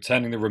table,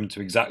 returning the room to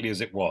exactly as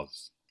it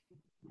was.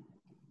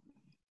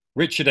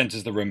 Richard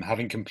enters the room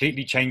having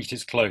completely changed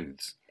his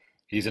clothes.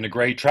 He's in a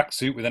grey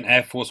tracksuit with an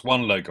Air Force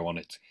One logo on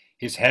it.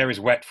 His hair is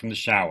wet from the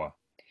shower.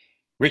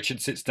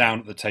 Richard sits down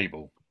at the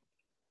table.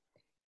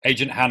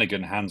 Agent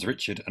Hannigan hands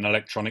Richard an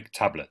electronic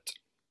tablet.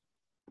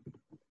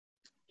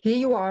 Here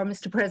you are,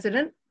 Mr.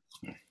 President.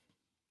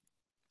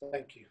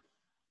 Thank you.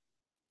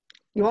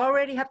 You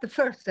already have the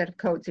first set of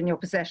codes in your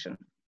possession.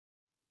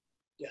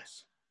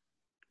 Yes.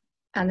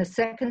 And the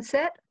second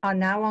set are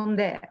now on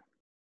there.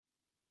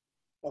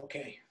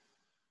 Okay.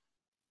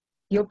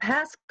 Your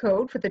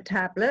passcode for the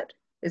tablet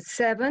is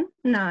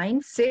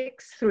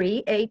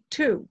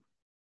 796382.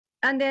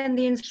 And then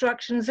the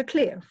instructions are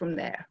clear from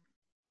there.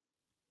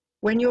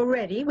 When you're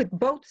ready with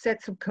both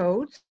sets of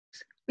codes,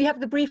 we have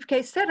the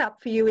briefcase set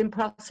up for you in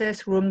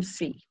Process Room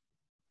C.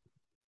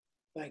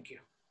 Thank you.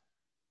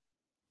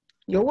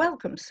 You're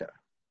welcome, sir.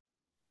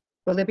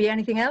 Will there be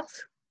anything else?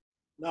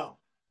 No.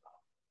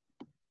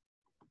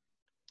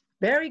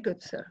 Very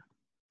good, sir.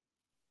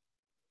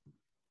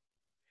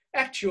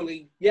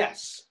 Actually,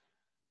 yes.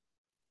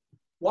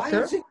 Why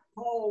Sir? is it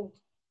called?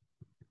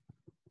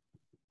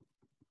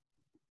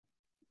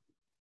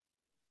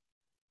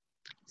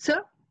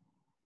 Sir?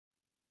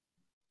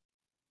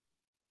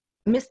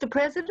 Mr.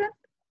 President?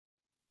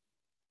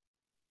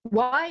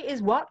 Why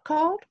is what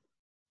called?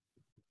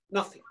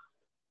 Nothing.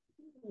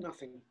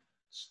 Nothing.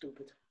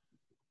 Stupid.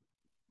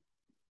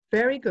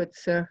 Very good,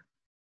 sir.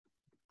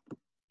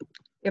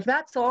 If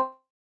that's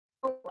all,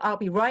 I'll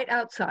be right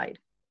outside.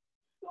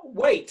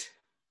 Wait.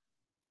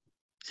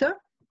 Sir?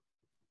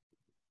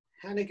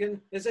 Hannigan,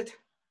 is it?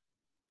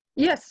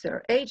 Yes,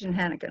 sir. Agent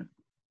Hannigan.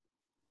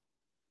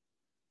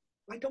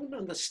 I don't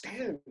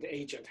understand,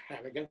 Agent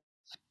Hannigan.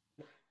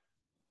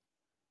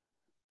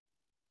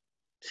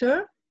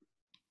 Sir?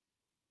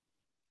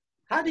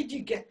 How did you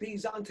get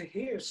these onto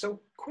here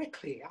so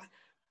quickly?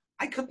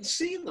 I couldn't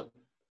see them.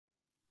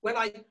 When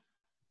I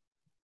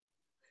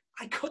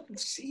couldn't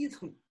see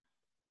them.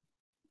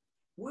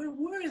 Where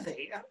were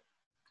they?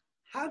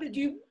 How did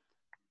you?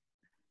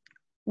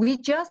 We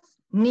just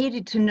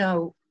needed to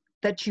know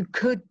that you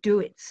could do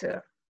it,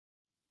 sir.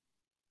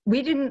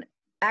 We didn't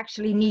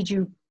actually need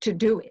you to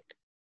do it.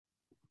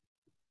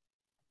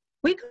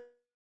 We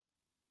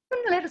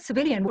couldn't let a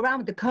civilian go around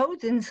with the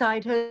codes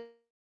inside her,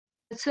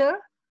 sir.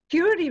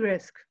 Security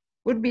risk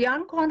would be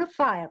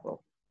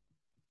unquantifiable.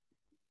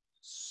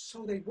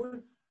 So they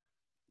weren't?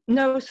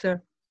 No, sir.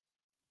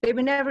 They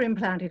were never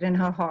implanted in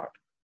her heart.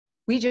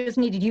 We just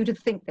needed you to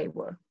think they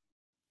were.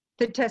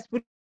 The test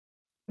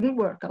wouldn't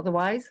work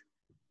otherwise.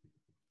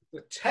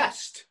 The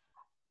test?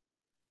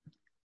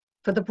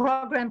 For the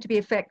program to be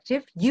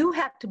effective, you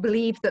had to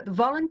believe that the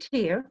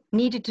volunteer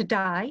needed to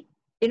die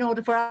in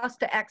order for us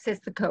to access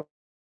the codes.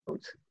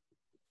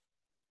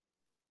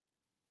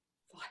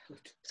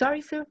 Violet.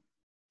 Sorry, sir?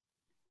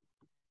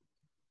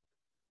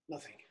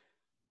 Nothing.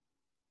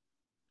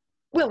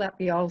 Will that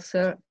be all,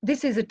 sir?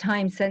 This is a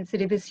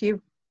time-sensitive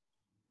issue.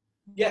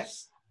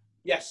 Yes,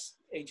 yes,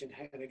 Agent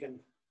Hannigan.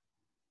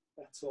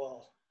 That's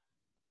all.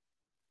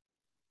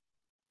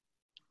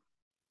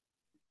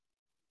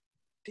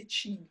 Did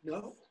she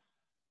know?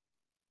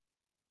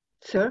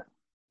 Sir?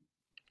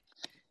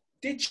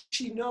 Did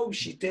she know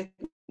she didn't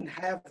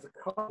have the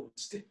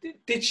codes?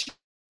 Did she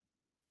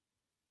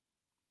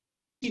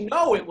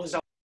know it was?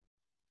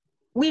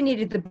 We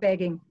needed the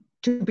begging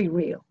to be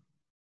real.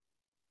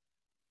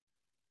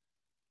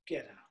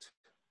 Get out.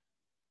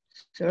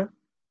 Sir?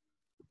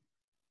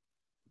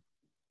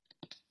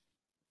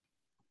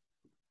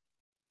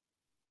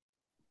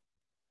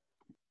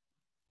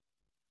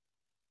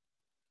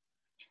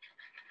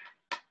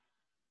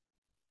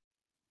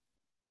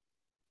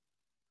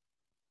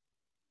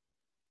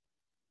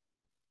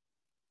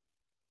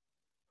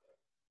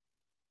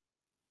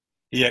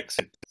 He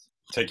exits,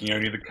 taking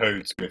only the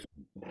codes with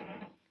him.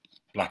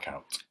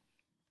 Blackout.